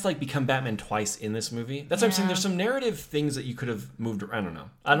essentially has to like become Batman twice in this movie. That's what I'm saying. There's some narrative things that you could have moved around.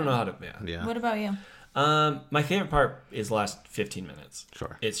 I don't know how to. Yeah. What about you? My favorite part is the last 15 minutes.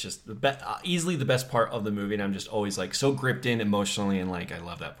 Sure. It's just easily the best part of the movie, and I'm just always like so gripped in emotionally, and like I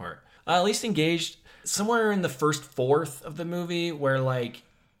love that part. Least engaged somewhere in the first fourth of the movie where like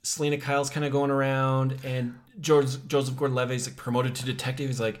Selena Kyle's kind of going around and Joseph Gordon-Levitt's like promoted to detective.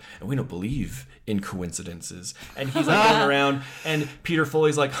 He's like, and we don't believe in coincidences. And he's like going around and Peter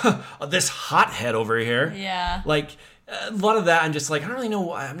Foley's like, this hothead over here. Yeah. Like a lot of that, I'm just like, I don't really know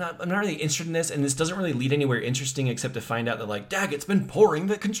why. I'm not really interested in this. And this doesn't really lead anywhere interesting except to find out that like, dag, it's been pouring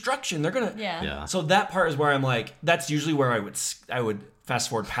the construction. They're going to. Yeah. So that part is where I'm like, that's usually where I would fast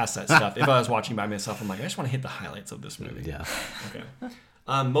forward past that stuff. If I was watching by myself, I'm like, I just want to hit the highlights of this movie. Yeah. Okay.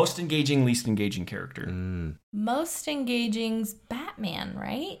 Most engaging, least engaging character. Most engaging's Batman,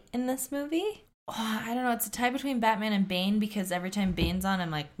 right? In this movie? I don't know. It's a tie between Batman and Bane because every time Bane's on,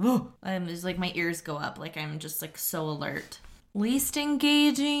 I'm like, whoa. It's like my ears go up. Like I'm just like so alert. Least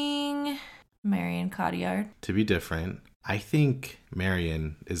engaging, Marion Cotillard. To be different, I think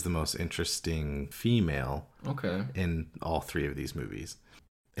Marion is the most interesting female in all three of these movies.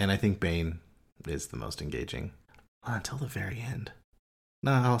 And I think Bane is the most engaging. Until the very end.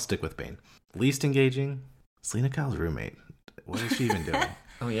 No, I'll stick with Bane. Least engaging, Selena Kyle's roommate. What is she even doing?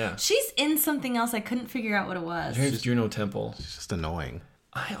 Oh, yeah. She's in something else. I couldn't figure out what it was. It's Juno Temple. She's just annoying.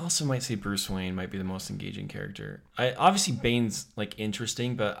 I also might say Bruce Wayne might be the most engaging character. Obviously, Bane's like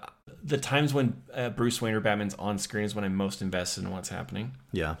interesting, but the times when Bruce Wayne or Batman's on screen is when I'm most invested in what's happening.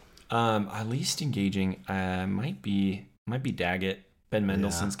 Yeah. Least engaging might be Daggett, Ben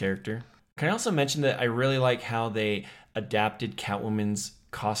Mendelsohn's character. Can I also mention that I really like how they adapted Catwoman's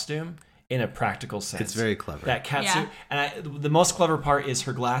costume in a practical sense. It's very clever. That catsuit. And the most clever part is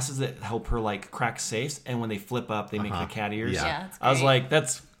her glasses that help her like crack safes, and when they flip up, they make the cat ears. Yeah, I was like,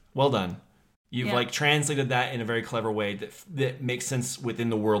 that's well done. You've like translated that in a very clever way that makes sense within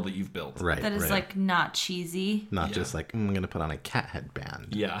the world that you've built. Right. That is like not cheesy. Not just like, I'm going to put on a cat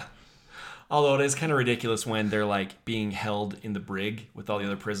headband. Yeah. Although it is kind of ridiculous when they're like being held in the brig with all the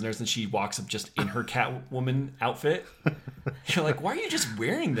other prisoners and she walks up just in her Catwoman outfit. You're like, why are you just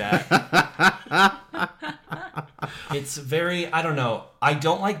wearing that? It's very, I don't know. I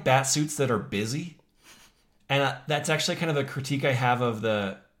don't like bat suits that are busy. And that's actually kind of a critique I have of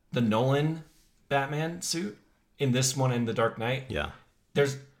the Nolan Batman suit in this one in The Dark Knight. Yeah.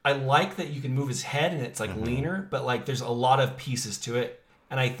 I like that you can move his head and it's like leaner, but like there's a lot of pieces to it.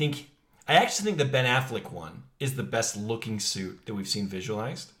 And I actually think the Ben Affleck one is the best looking suit that we've seen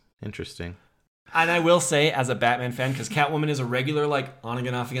visualized. Interesting. And I will say, as a Batman fan, because Catwoman is a regular, like,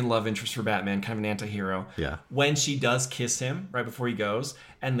 on-again, off-again love interest for Batman, kind of an anti-hero. Yeah. When she does kiss him right before he goes,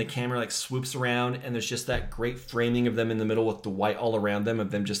 and the camera, like, swoops around, and there's just that great framing of them in the middle with the white all around them,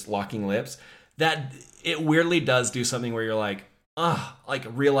 of them just locking lips, that it weirdly does do something where you're like, like,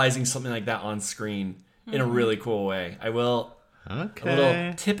 realizing something like that on screen in a really cool way. I will... Okay. A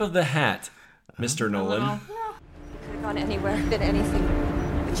little tip of the hat, Mr. Nolan. You could have gone anywhere, did anything,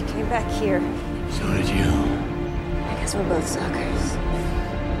 but you came back here. So did you. I guess we're both suckers.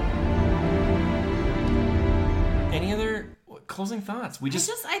 Any other closing thoughts?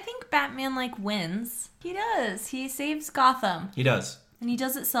 I think Batman like wins. He does. He saves Gotham. He does. And he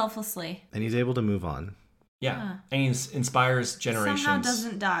does it selflessly. And he's able to move on. Yeah. And he inspires generations. Somehow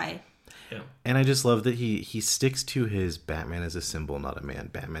doesn't die. Yeah. And I just love that he sticks to his Batman is a symbol, not a man.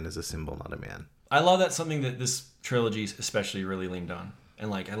 Batman is a symbol, not a man. I love that's something that this trilogy especially really leaned on. And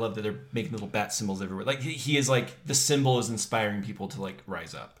like I love that they're making little bat symbols everywhere. Like he is like the symbol is inspiring people to like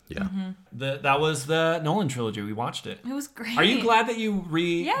rise up. Yeah. That was the Nolan trilogy. We watched it. It was great. Are you glad that you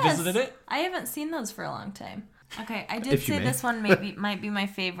revisited it? I haven't seen those for a long time. Okay, I did say this one might be my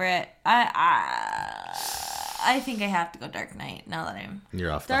favorite. I think I have to go Dark Knight now that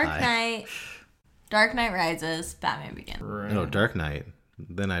You're off the Dark high. Dark Knight Rises, Batman Begins. Right. No, Dark Knight.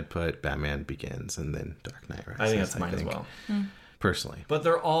 Then I'd put Batman Begins and then Dark Knight Rises. I think that's mine as well. Personally. But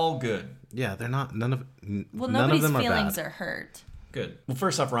they're all good. Yeah, they're not. None of nobody's them feelings are bad. are hurt. Good. Well,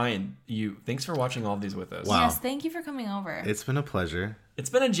 first off, Ryan, thanks for watching all of these with us. Wow. Yes, thank you for coming over. It's been a pleasure. It's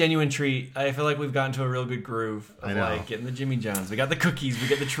been a genuine treat. I feel like we've gotten to a real good groove of like getting the Jimmy Johns. We got the cookies. We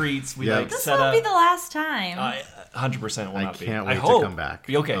get the treats. We like this set won't up. be the last time. 100% will not be. I can't wait to come back.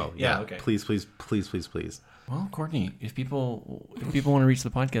 Be okay. Oh, yeah. Okay. Please. Well, Courtney, if people want to reach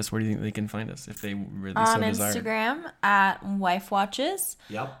the podcast, where do you think they can find us if they really so desire? On Instagram at Wife Watches.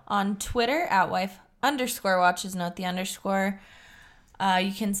 Yep. On Twitter at wife_watches, note the underscore.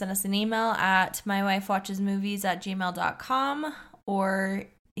 You can send us an email at mywifewatchesmovies@gmail.com, or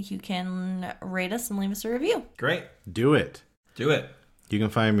you can rate us and leave us a review. Great. Do it. You can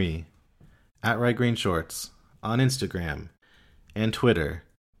find me at Right Green Shorts on Instagram and Twitter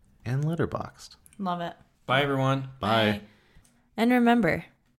and Letterboxd. Love it. Bye, everyone. Bye. And remember,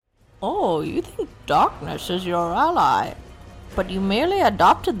 you think darkness is your ally, but you merely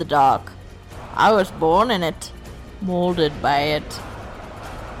adopted the dark. I was born in it, molded by it.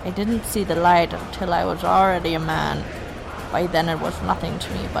 I didn't see the light until I was already a man. By then it was nothing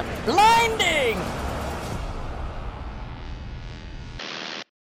to me but blinding!